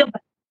know?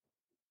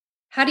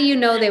 How do you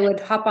know they would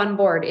hop on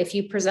board if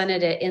you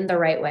presented it in the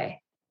right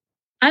way?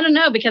 I don't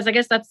know, because I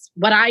guess that's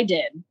what I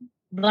did.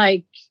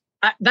 Like,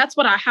 that's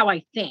how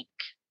I think.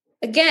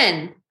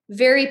 Again,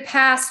 very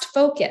past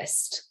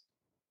focused.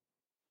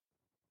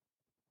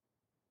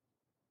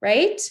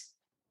 Right?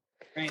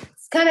 Right.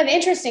 It's kind of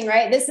interesting,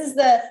 right? This was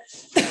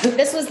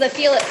the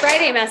Feel It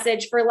Friday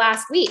message for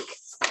last week.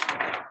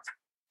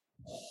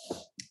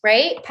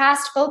 Right?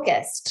 Past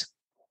focused.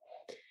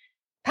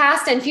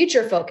 Past and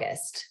future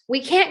focused. We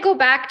can't go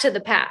back to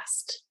the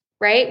past,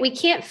 right? We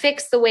can't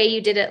fix the way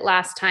you did it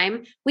last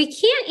time. We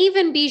can't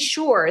even be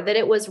sure that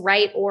it was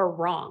right or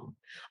wrong.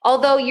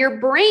 Although your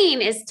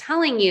brain is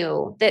telling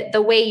you that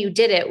the way you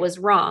did it was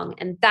wrong.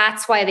 And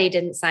that's why they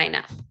didn't sign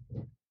up,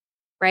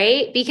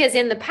 right? Because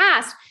in the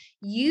past,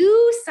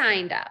 you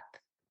signed up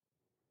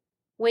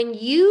when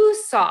you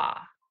saw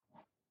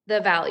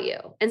the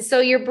value. And so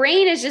your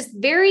brain is just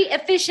very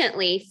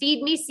efficiently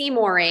feed me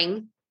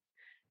Seymour-ing,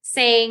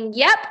 saying,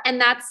 yep.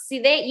 And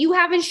you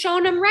haven't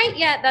shown them right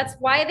yet. That's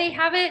why they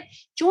haven't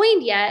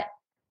joined yet.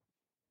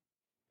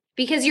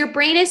 Because your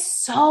brain is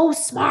so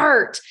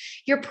smart.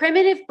 Your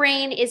primitive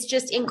brain is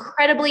just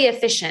incredibly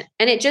efficient.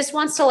 And it just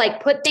wants to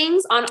like put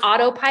things on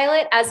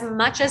autopilot as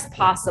much as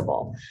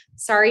possible.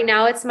 Sorry,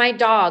 now it's my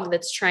dog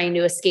that's trying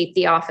to escape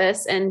the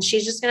office. And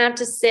she's just going to have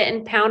to sit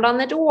and pound on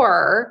the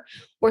door.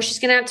 Or she's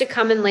going to have to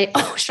come and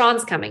oh,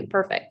 Sean's coming.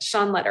 Perfect.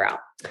 Sean let her out.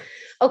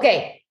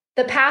 Okay.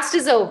 The past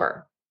is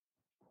over.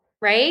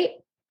 Right?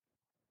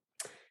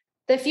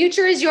 The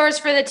future is yours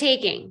for the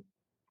taking.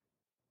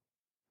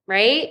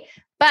 Right?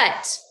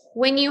 But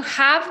when you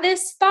have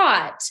this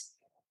thought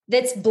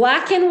that's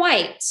black and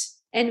white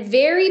and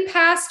very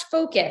past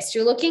focused,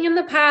 you're looking in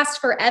the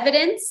past for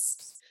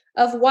evidence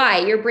of why.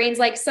 Your brain's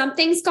like,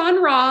 something's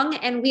gone wrong,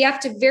 and we have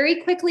to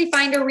very quickly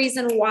find a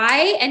reason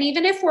why. And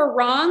even if we're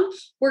wrong,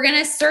 we're going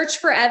to search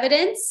for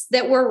evidence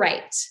that we're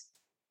right,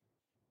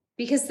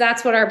 because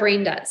that's what our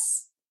brain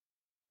does.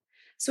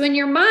 So in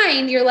your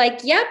mind, you're like,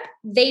 yep,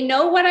 they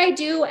know what I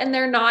do and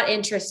they're not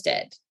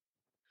interested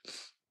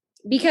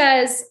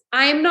because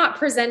I'm not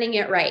presenting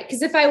it right.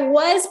 Because if I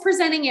was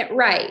presenting it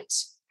right,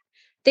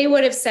 they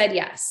would have said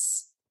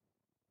yes.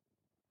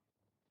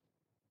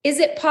 Is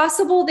it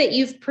possible that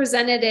you've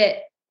presented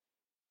it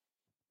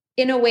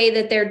in a way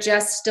that they're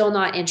just still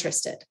not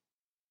interested?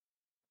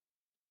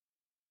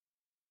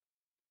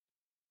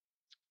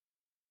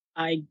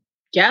 I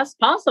guess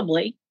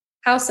possibly.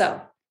 How so?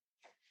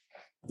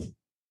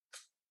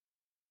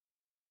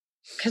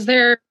 Because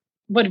they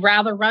would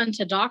rather run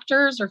to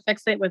doctors or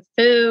fix it with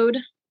food.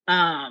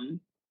 Try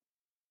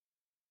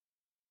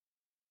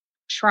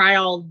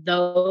all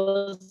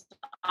those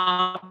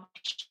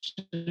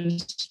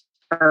options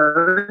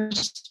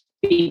first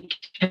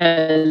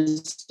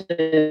because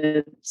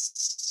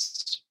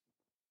it's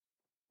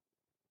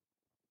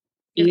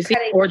easy,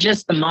 or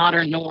just the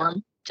modern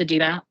norm to do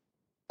that.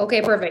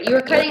 Okay, perfect. You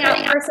were cutting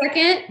out for a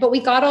second, but we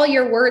got all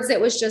your words. It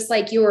was just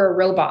like you were a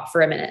robot for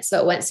a minute. So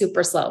it went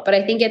super slow, but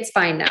I think it's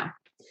fine now.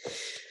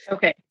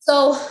 Okay.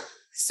 So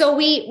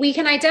we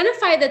can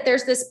identify that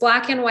there's this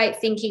black and white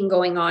thinking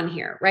going on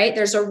here, right?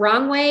 There's a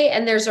wrong way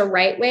and there's a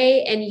right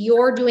way, and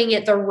you're doing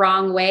it the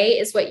wrong way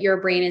is what your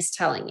brain is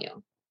telling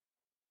you.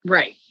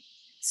 Right.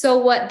 So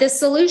what the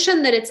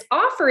solution that it's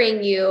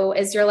offering you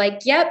is you're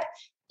like, yep.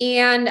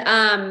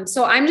 And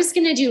so I'm just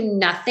going to do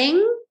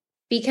nothing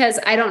because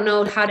I don't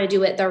know how to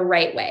do it the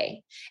right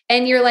way.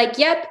 And you're like,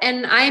 yep.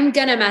 And I'm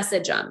going to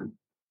message them.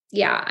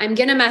 Yeah, I'm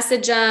going to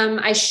message them.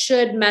 I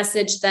should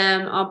message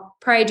them. I'll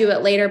probably do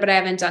it later, but I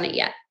haven't done it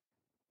yet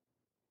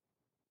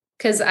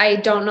because I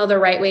don't know the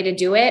right way to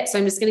do it. So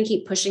I'm just going to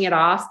keep pushing it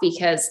off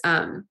because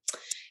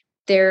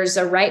there's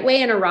a right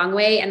way and a wrong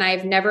way. And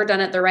I've never done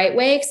it the right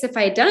way because if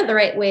I had done it the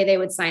right way, they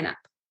would sign up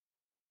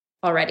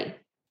already.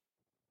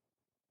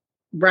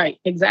 Right,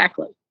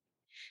 exactly.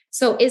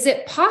 So is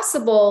it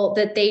possible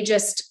that they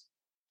just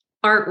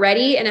aren't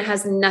ready and it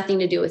has nothing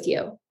to do with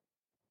you?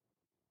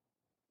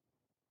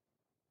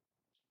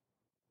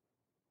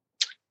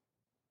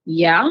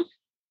 Yeah.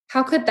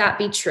 How could that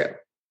be true?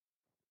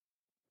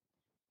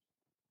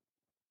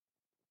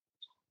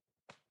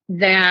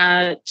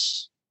 That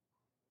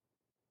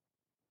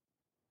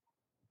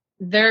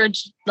they're,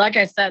 like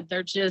I said,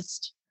 they're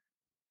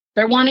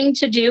wanting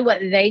to do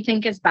what they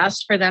think is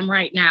best for them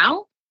right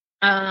now,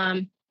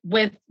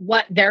 with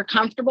what they're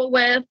comfortable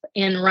with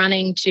in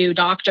running to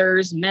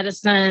doctors,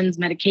 medicines,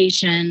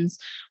 medications,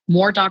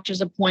 more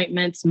doctor's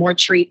appointments, more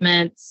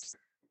treatments.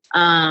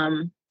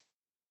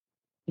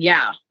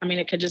 Yeah, I mean,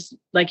 it could just,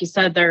 like you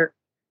said,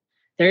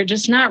 they're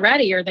just not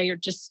ready, or they're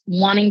just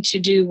wanting to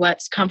do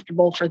what's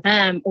comfortable for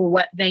them or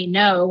what they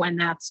know, and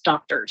that's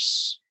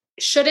doctors.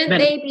 Shouldn't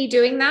they be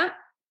doing that?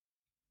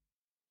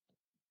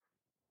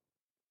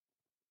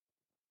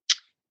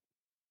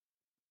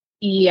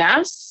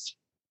 Yes.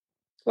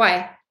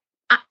 Why?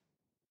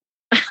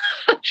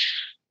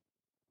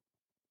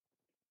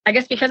 I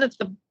guess because it's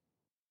the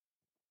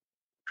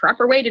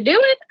proper way to do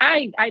it.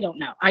 I don't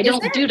know. I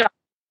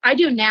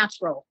do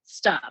natural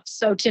stuff.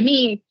 So to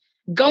me,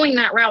 going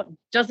that route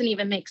doesn't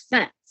even make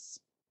sense.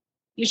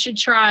 You should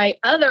try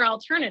other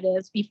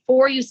alternatives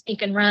before you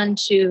sneak and run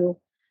to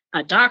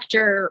a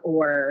doctor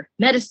or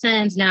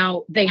medicines.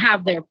 Now, they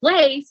have their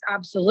place.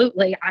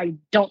 Absolutely. I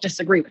don't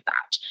disagree with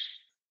that.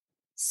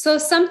 So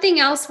something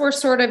else we're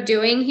sort of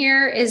doing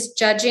here is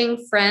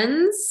judging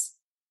friends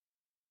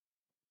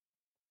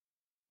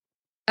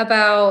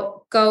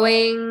about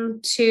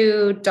going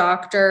to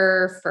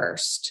doctor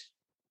first.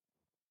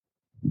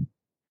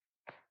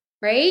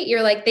 Right?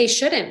 You're like, they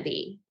shouldn't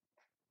be.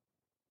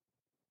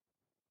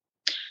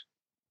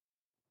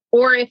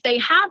 Or if they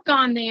have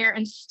gone there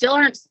and still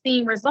aren't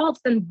seeing results,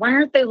 then why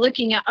aren't they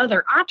looking at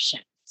other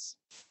options?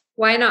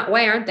 Why not?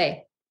 Why aren't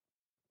they?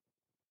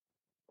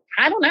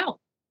 I don't know.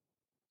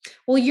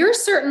 Well, you're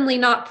certainly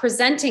not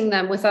presenting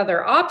them with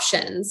other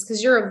options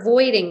because you're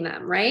avoiding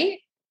them, right?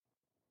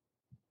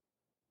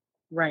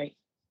 Right.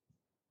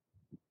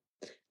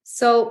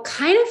 So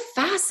kind of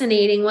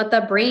fascinating what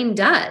the brain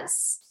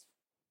does.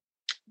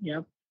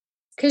 Yep.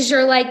 Because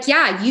you're like,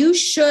 yeah, you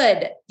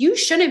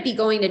shouldn't be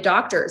going to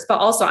doctors, but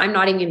also I'm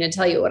not even going to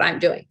tell you what I'm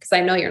doing because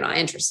I know you're not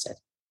interested.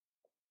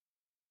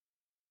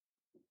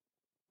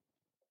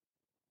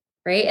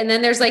 Right. And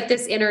then there's like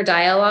this inner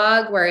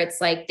dialogue where it's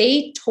like,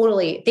 they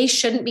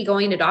shouldn't be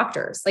going to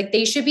doctors. Like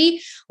they should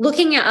be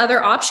looking at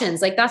other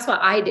options. Like that's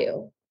what I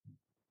do.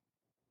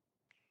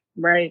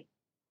 Right.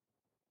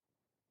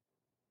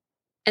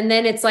 And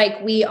then it's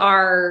like, we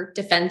are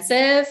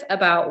defensive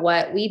about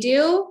what we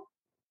do.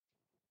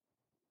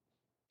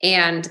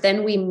 And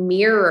then we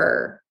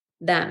mirror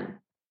them.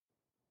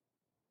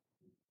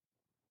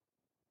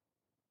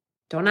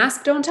 Don't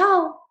ask, don't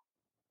tell.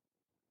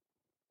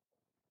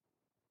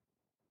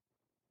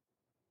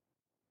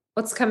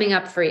 What's coming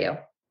up for you?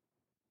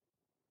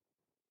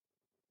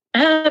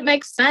 It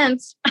makes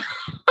sense.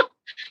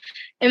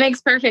 It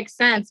makes perfect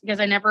sense because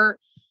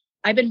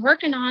I've been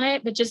working on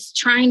it, but just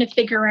trying to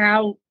figure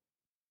out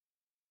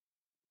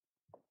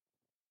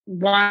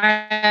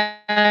why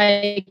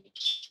I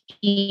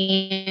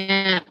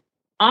can't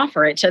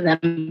offer it to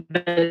them,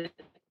 but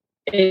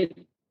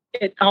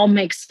it all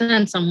makes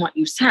sense on what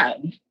you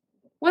said.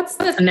 What's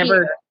the I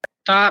never fear?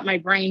 thought my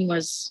brain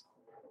was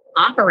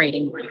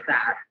operating like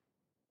that.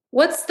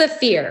 What's the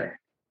fear?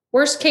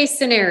 Worst case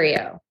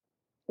scenario.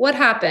 What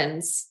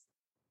happens?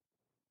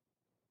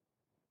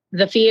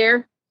 The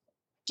fear,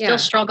 Yeah. still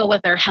struggle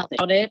with their health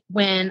about it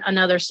when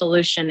another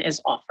solution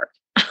is offered.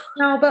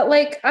 No, but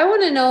like, I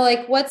want to know,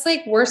 like, what's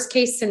like worst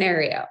case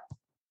scenario?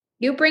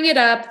 You bring it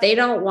up, they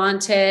don't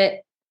want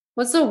it.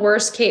 What's the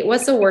worst case?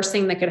 What's the worst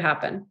thing that could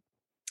happen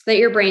that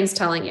your brain's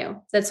telling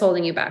you that's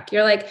holding you back?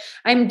 You're like,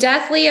 I'm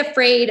deathly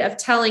afraid of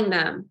telling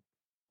them.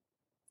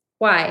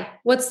 Why?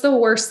 What's the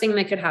worst thing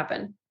that could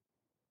happen?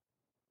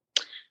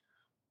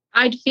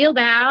 I'd feel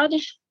bad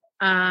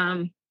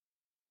and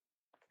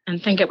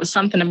think it was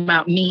something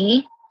about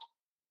me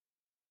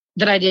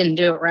that I didn't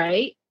do it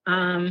right.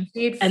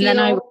 You'd and then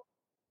I would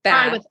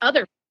try bad. with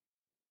other.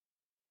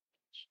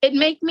 It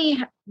make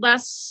me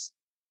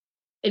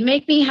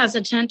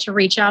hesitant to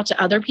reach out to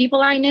other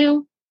people I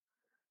knew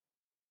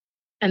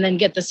and then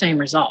get the same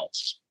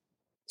results.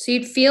 So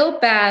you'd feel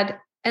bad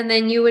and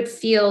then you would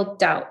feel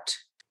doubt.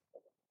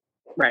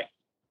 Right.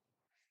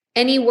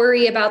 Any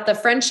worry about the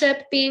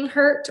friendship being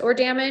hurt or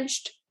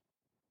damaged?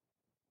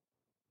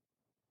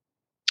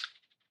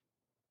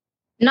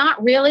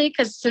 Not really,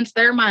 because since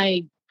they're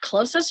my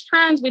closest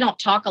friends, we don't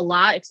talk a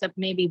lot except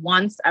maybe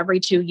once every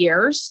 2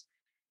 years.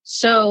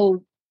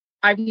 So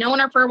I've known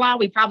her for a while.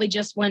 We probably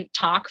just wouldn't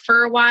talk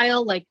for a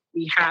while like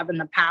we have in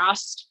the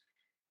past.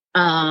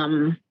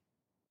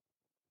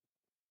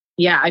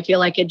 Yeah, I feel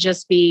like we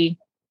just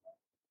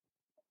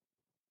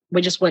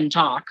wouldn't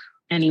talk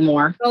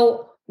anymore.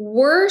 So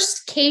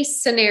worst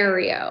case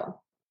scenario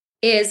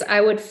is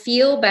I would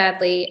feel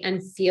badly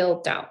and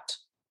feel doubt.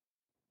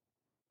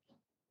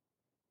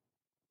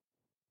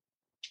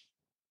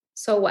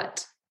 So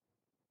what?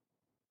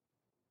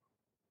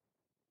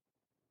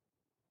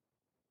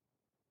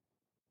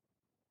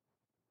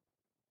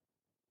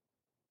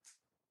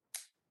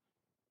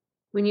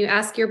 When you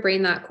ask your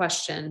brain that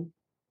question,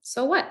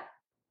 so what?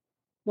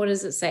 What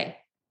does it say?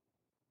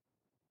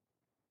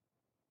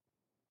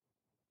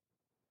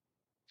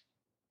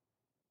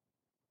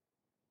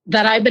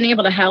 That I've been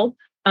able to help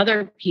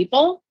other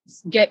people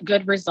get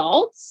good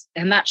results.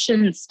 And that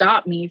shouldn't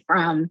stop me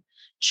from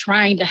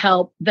trying to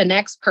help the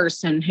next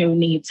person who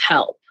needs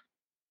help.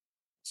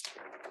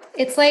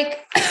 It's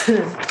like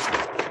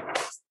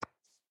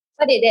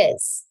what it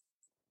is,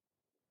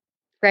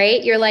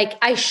 right? You're like,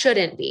 I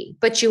shouldn't be,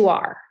 but you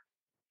are,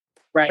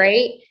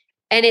 right?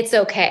 And it's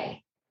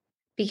okay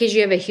because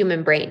you have a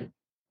human brain,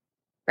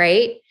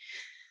 right?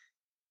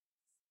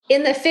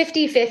 In the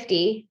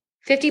 50-50,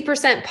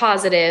 50%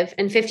 positive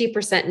and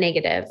 50%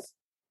 negative,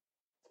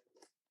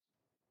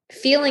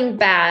 feeling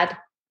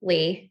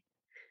badly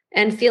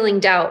and feeling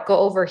doubt go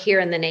over here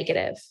in the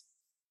negative,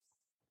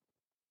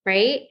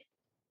 right?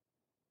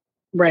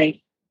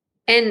 Right.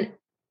 And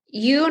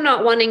you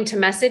not wanting to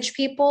message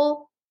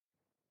people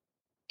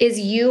is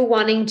you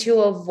wanting to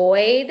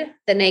avoid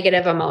the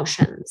negative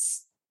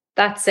emotions.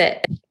 That's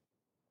it.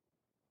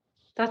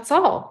 That's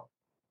all.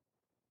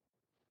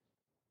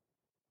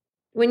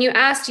 When you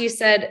asked, you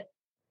said,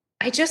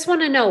 I just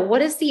want to know,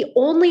 what is the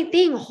only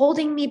thing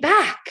holding me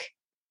back?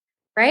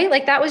 Right?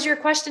 Like that was your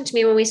question to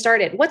me when we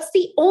started. What's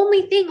the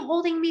only thing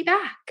holding me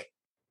back?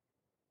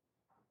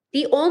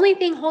 The only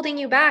thing holding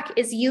you back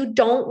is you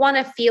don't want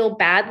to feel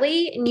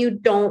badly and you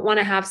don't want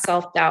to have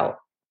self-doubt.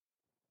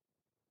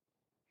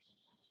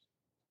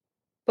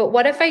 But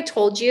what if I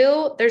told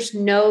you there's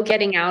no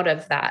getting out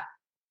of that?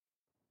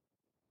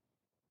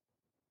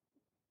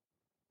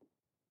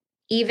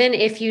 Even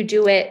if you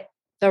do it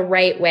the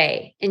right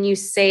way and you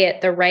say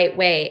it the right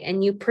way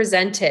and you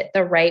present it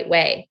the right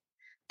way,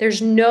 there's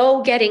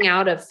no getting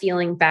out of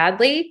feeling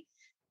badly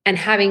and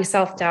having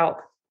self-doubt.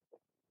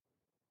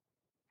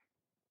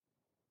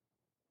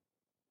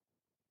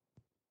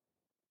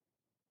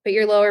 But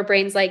your lower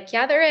brain's like,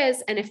 yeah, there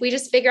is. And if we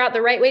just figure out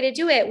the right way to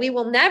do it, we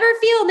will never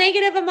feel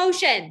negative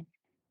emotion.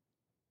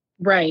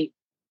 Right.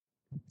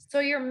 So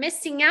you're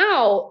missing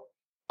out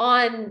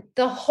on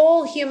the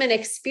whole human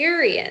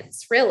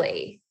experience,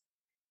 really,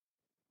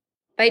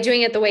 by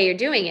doing it the way you're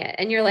doing it.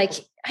 And you're like,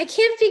 I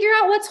can't figure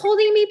out what's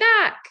holding me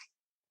back.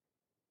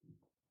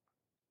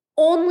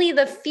 Only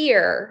the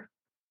fear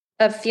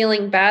of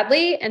feeling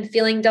badly and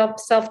feeling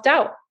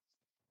self-doubt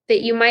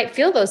that you might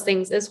feel those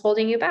things is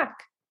holding you back.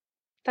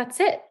 That's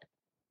it.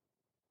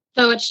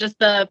 So it's just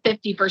the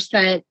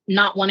 50%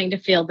 not wanting to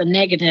feel the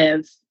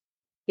negative.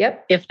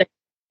 Yep. If they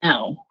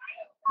know.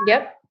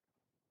 Yep.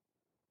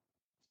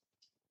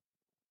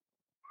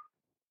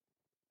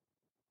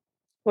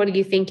 What are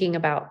you thinking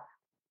about?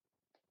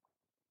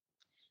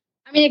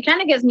 I mean, it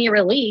kind of gives me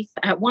relief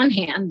at one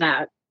hand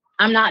that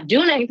I'm not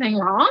doing anything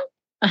wrong.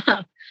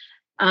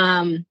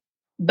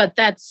 But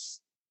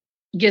that's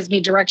gives me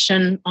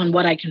direction on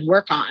what I can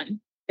work on,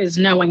 is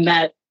knowing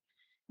that,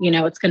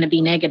 it's going to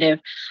be negative.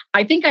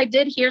 I think I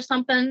did hear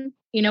something,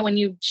 when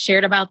you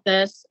shared about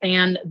this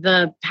and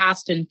the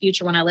past and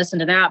future when I listened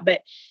to that, but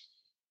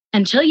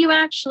until you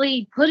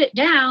actually put it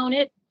down,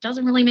 it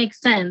doesn't really make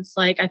sense.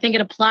 Like, I think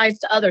it applies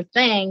to other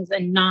things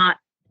and not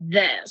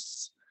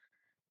this.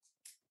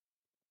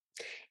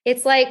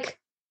 It's like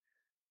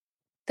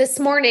this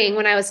morning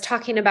when I was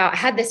talking about, I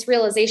had this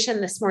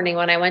realization this morning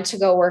when I went to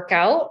go work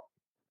out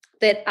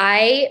that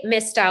I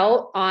missed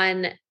out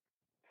on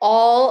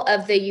all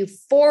of the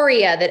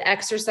euphoria that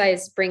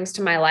exercise brings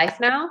to my life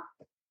now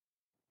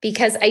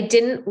because I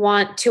didn't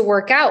want to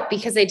work out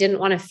because I didn't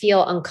want to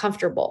feel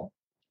uncomfortable.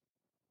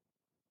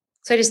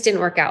 So I just didn't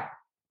work out.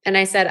 And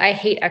I said, I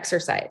hate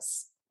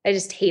exercise. I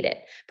just hate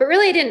it. But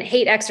really, I didn't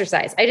hate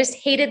exercise. I just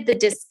hated the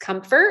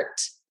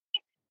discomfort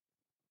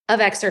of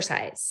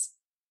exercise.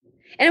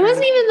 And it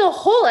wasn't even the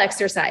whole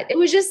exercise. It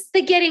was just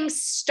the getting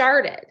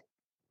started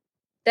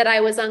that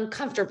I was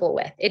uncomfortable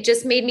with. It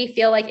just made me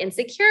feel like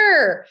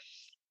insecure,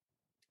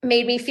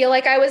 made me feel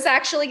like I was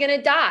actually going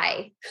to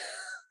die.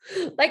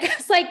 Like, I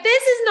was like,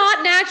 this is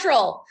not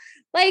natural.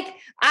 Like,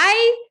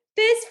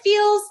 this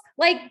feels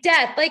like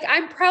death. Like,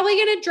 I'm probably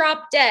going to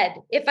drop dead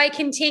if I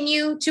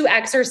continue to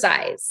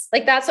exercise.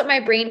 Like, that's what my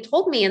brain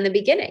told me in the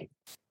beginning.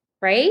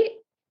 Right?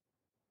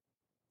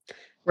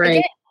 Right.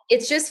 Again,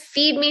 it's just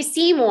feed me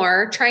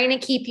Seymour trying to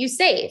keep you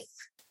safe.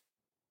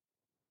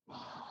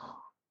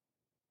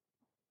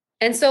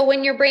 And so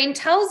when your brain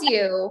tells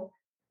you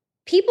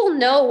people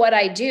know what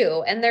I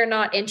do and they're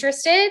not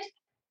interested,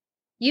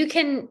 you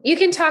can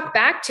talk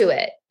back to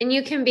it and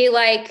you can be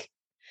like,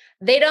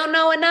 they don't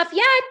know enough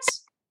yet.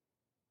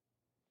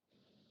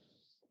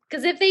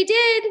 Because if they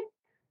did,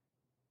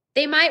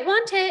 they might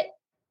want it.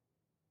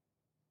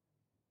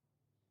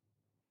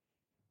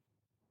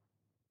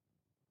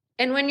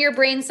 And when your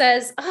brain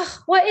says,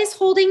 oh, what is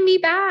holding me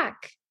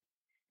back?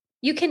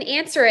 You can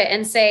answer it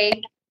and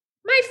say,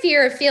 my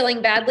fear of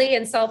feeling badly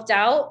and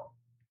self-doubt.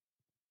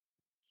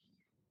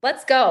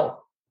 Let's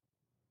go.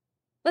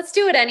 Let's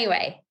do it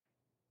anyway.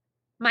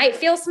 Might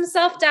feel some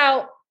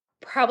self-doubt,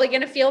 probably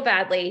going to feel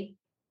badly.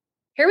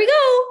 Here we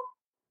go.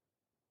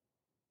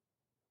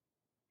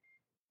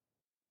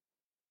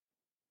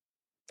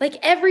 Like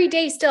every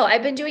day still,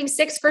 I've been doing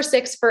 6 for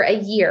 6 for a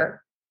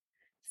year.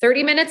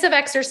 30 minutes of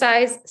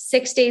exercise,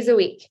 6 days a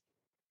week.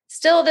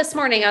 Still this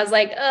morning, I was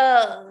like,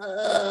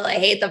 oh, I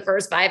hate the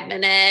first 5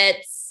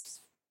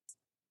 minutes.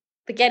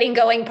 The getting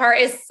going part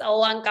is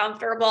so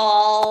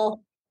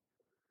uncomfortable.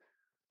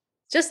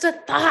 Just a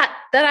thought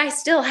that I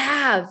still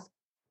have.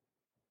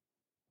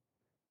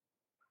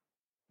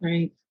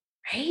 Right.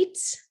 Right?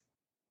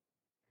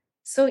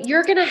 So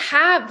you're going to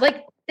have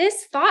like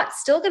this thought's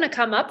still going to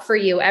come up for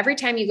you every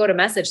time you go to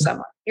message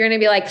someone. You're going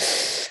to be like,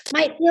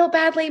 might feel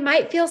badly,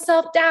 might feel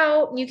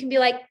self-doubt. And you can be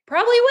like,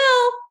 probably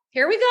will.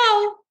 Here we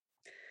go.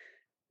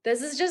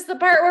 This is just the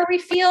part where we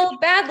feel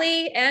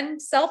badly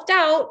and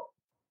self-doubt.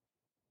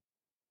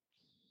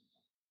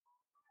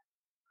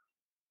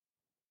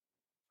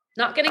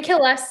 Not going to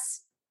kill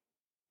us.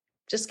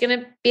 Just going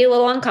to be a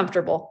little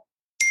uncomfortable.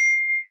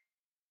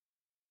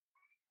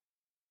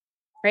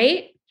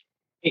 Right?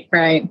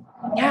 Right.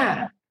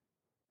 Yeah.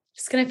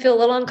 Just going to feel a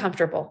little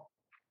uncomfortable.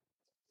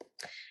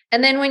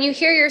 And then when you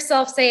hear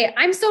yourself say,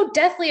 I'm so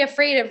deathly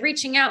afraid of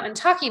reaching out and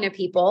talking to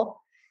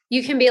people,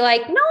 you can be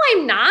like, no,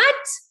 I'm not.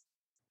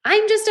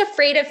 I'm just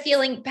afraid of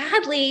feeling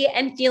badly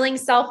and feeling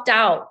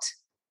self-doubt.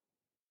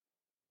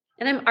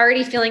 And I'm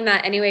already feeling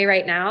that anyway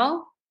right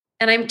now.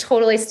 And I'm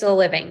totally still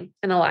living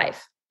and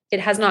alive. It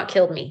has not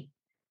killed me.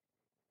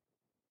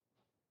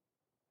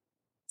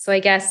 So I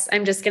guess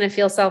I'm just going to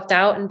feel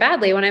self-doubt and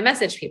badly when I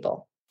message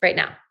people right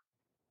now.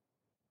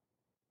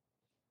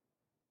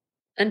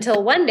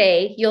 Until one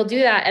day you'll do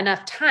that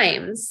enough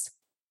times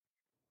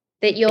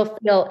that you'll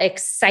feel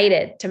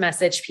excited to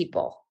message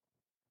people.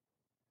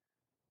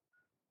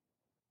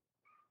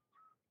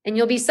 And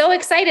you'll be so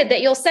excited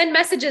that you'll send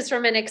messages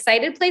from an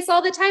excited place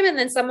all the time. And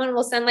then someone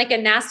will send like a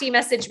nasty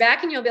message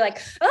back and you'll be like,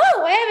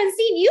 oh, I haven't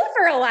seen you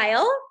for a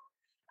while.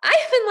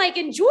 I've been like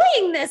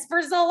enjoying this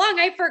for so long.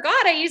 I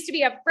forgot I used to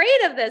be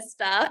afraid of this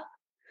stuff.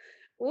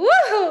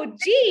 Whoa,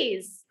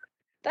 geez,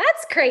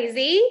 that's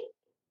crazy.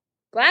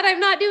 Glad I'm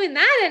not doing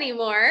that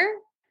anymore.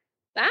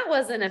 That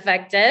wasn't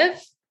effective.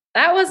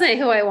 That wasn't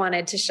who I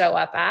wanted to show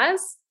up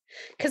as.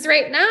 Because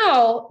right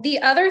now, the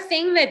other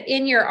thing that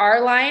in your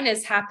R line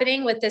is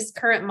happening with this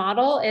current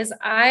model is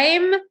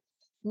I'm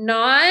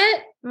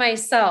not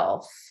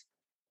myself.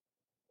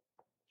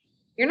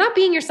 You're not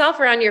being yourself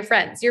around your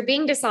friends. You're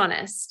being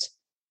dishonest.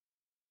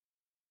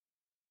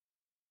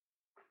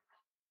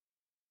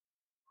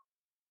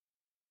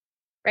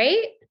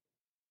 Right?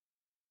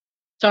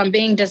 So I'm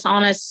being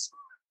dishonest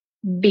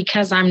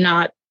because I'm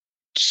not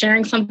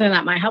sharing something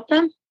that might help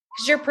them?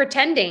 Because you're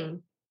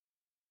pretending.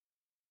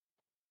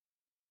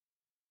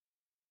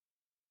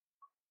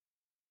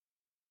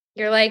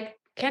 You're like,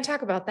 can't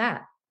talk about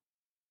that.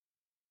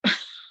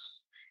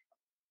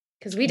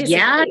 Because we disagree.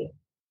 Yeah.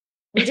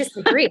 We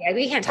disagree.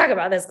 We can't talk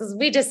about this because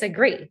we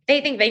disagree.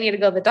 They think they need to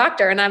go to the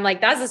doctor. And I'm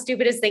like, that's the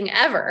stupidest thing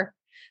ever.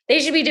 They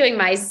should be doing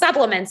my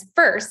supplements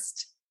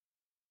first.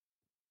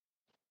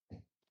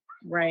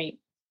 Right.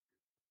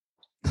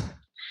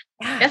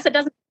 Yeah. I guess it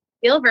doesn't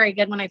feel very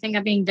good when I think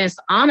I'm being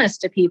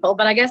dishonest to people,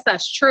 but I guess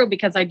that's true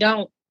because I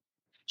don't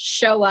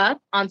show up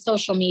on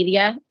social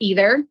media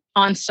either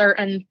on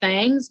certain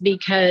things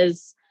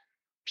because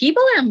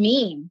people are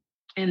mean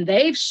and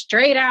they've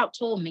straight out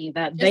told me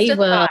that they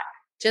will.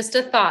 Just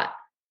a thought.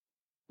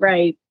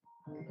 Right.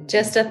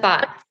 Just a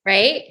thought,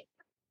 right?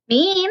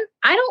 Mean.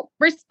 I don't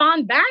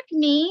respond back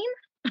mean.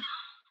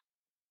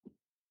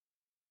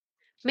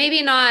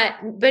 Maybe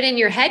not, but in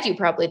your head, you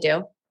probably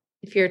do,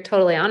 if you're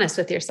totally honest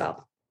with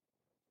yourself.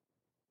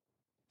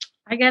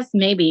 I guess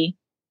maybe,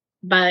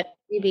 but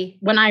Maybe.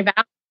 when I've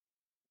asked,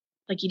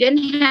 like, you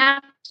didn't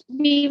have to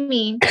be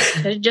mean.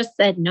 You could have just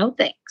said no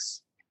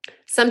thanks.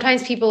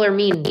 Sometimes people are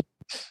mean.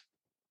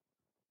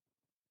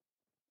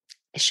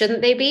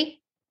 Shouldn't they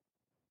be?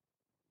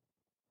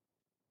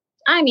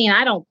 I mean,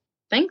 I don't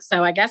think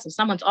so. I guess if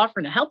someone's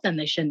offering to help them,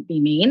 they shouldn't be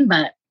mean,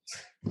 but.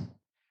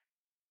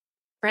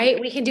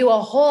 Right. We could do a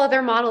whole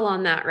other model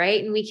on that.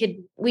 Right. And we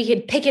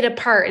could pick it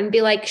apart and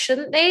be like,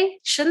 shouldn't they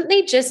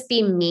just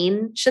be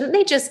mean? Shouldn't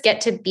they just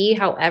get to be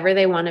however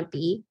they want to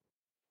be?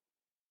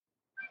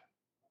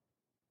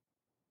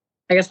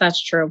 I guess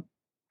that's true.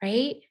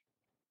 Right.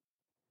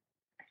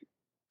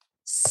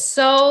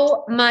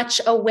 So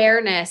much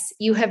awareness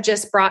you have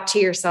just brought to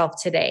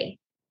yourself today.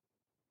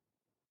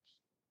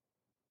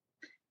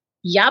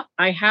 Yep.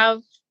 I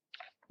have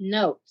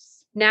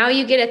notes. Now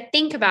you get to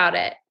think about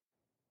it.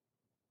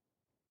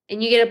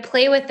 And you get to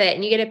play with it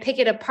and you get to pick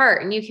it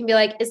apart and you can be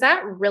like, is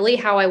that really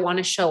how I want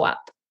to show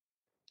up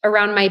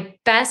around my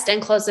best and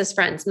closest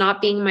friends?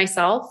 Not being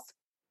myself,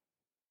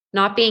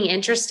 not being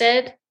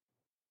interested.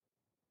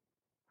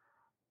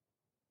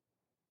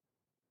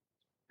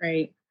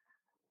 Right.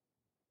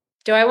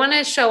 Do I want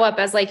to show up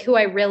as like who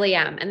I really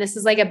am? And this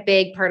is like a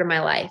big part of my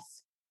life.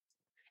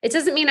 It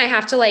doesn't mean I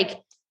have to like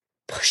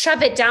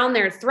shove it down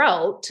their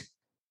throat,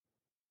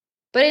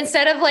 but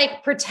instead of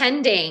like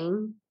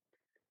pretending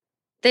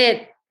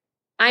that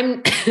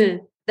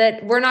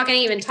that we're not going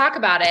to even talk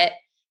about it,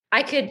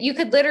 you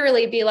could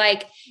literally be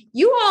like,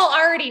 you all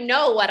already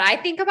know what I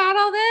think about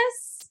all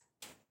this.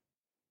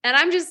 And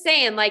I'm just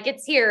saying, like,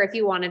 it's here if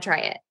you want to try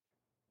it.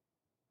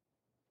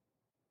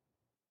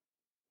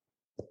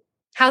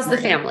 How's the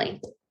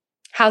family?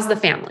 How's the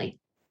family?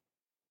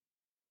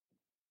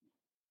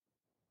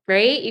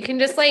 Right? You can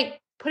just like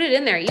put it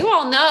in there. You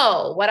all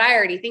know what I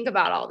already think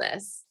about all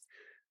this.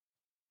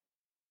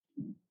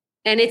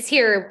 And it's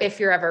here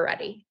if you're ever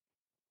ready.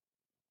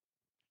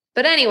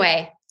 But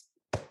anyway,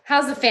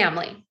 how's the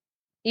family?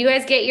 You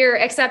guys get your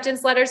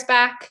acceptance letters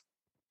back?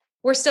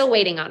 We're still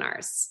waiting on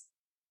ours.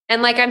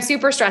 And like, I'm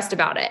super stressed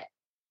about it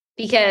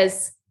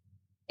because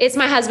it's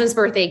my husband's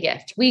birthday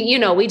gift. We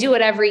do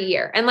it every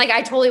year. And like,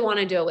 I totally want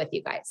to do it with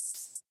you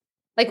guys.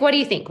 Like, what do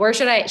you think? Where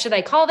should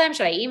I call them?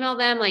 Should I email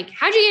them? Like,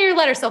 how'd you get your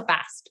letter so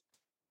fast?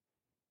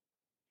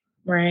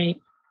 Right.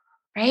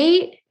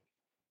 Right?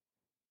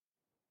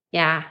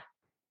 Yeah.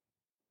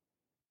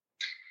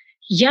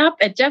 Yep.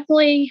 It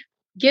definitely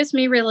gives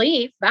me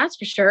relief. That's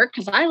for sure.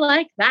 Cause I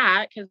like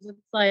that. Cause it's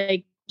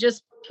like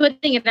just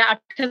putting it out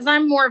because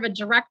I'm more of a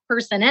direct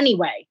person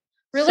anyway.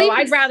 Relief so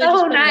I'd rather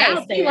just put nice. It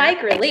out there. You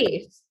like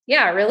relief.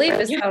 Yeah. Relief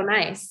is so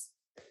nice.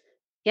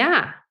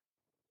 Yeah.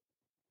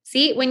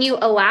 See, when you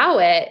allow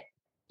it,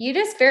 you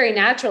just very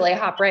naturally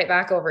hop right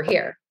back over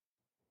here.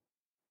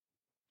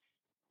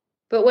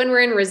 But when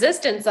we're in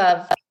resistance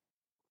of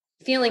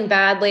feeling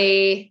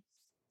badly,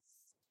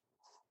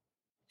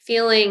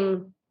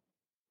 feeling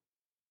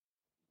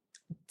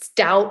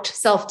doubt,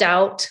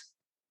 self-doubt,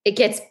 it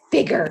gets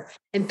bigger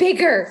and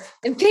bigger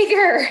and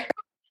bigger.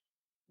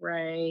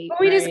 Right. When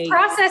we just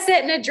process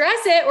it and address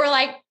it, we're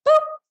like,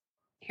 boop,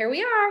 here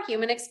we are,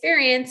 human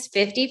experience,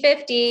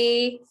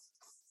 50-50,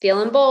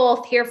 feeling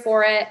both, here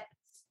for it.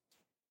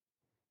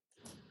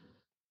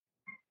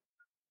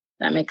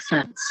 That makes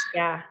sense.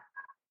 Yeah.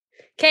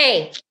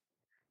 Okay.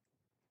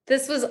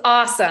 This was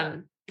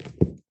awesome.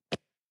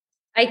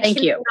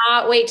 Thank you.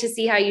 Cannot wait to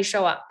see how you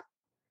show up.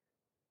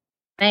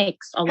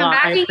 Thanks a lot. Come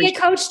back and get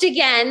coached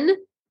again.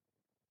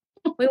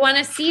 We want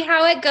to see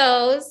how it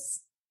goes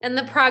and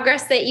the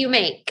progress that you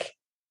make.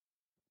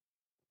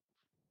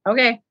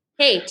 Okay.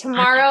 Hey,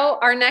 tomorrow,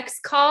 our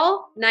next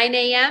call, 9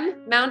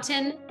 a.m.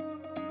 Mountain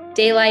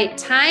Daylight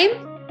Time.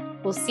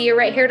 We'll see you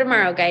right here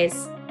tomorrow,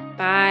 guys.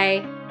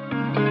 Bye.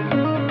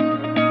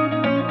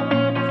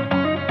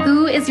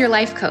 Who is your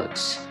life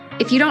coach?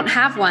 If you don't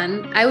have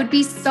one, I would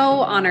be so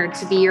honored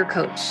to be your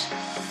coach.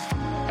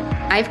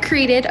 I've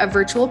created a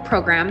virtual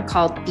program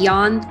called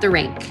Beyond the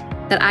Rink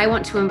that I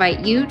want to invite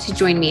you to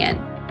join me in.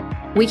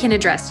 We can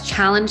address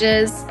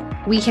challenges,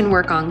 we can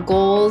work on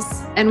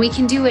goals, and we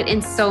can do it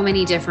in so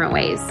many different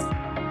ways.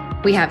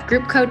 We have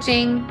group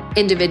coaching,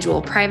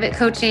 individual private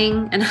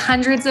coaching, and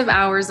hundreds of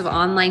hours of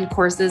online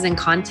courses and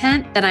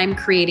content that I'm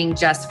creating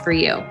just for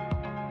you.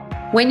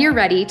 When you're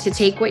ready to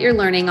take what you're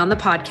learning on the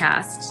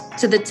podcast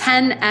to the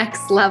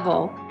 10x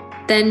level,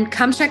 then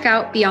come check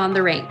out Beyond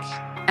the Rink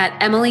at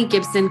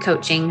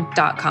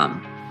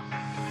emilygibsoncoaching.com.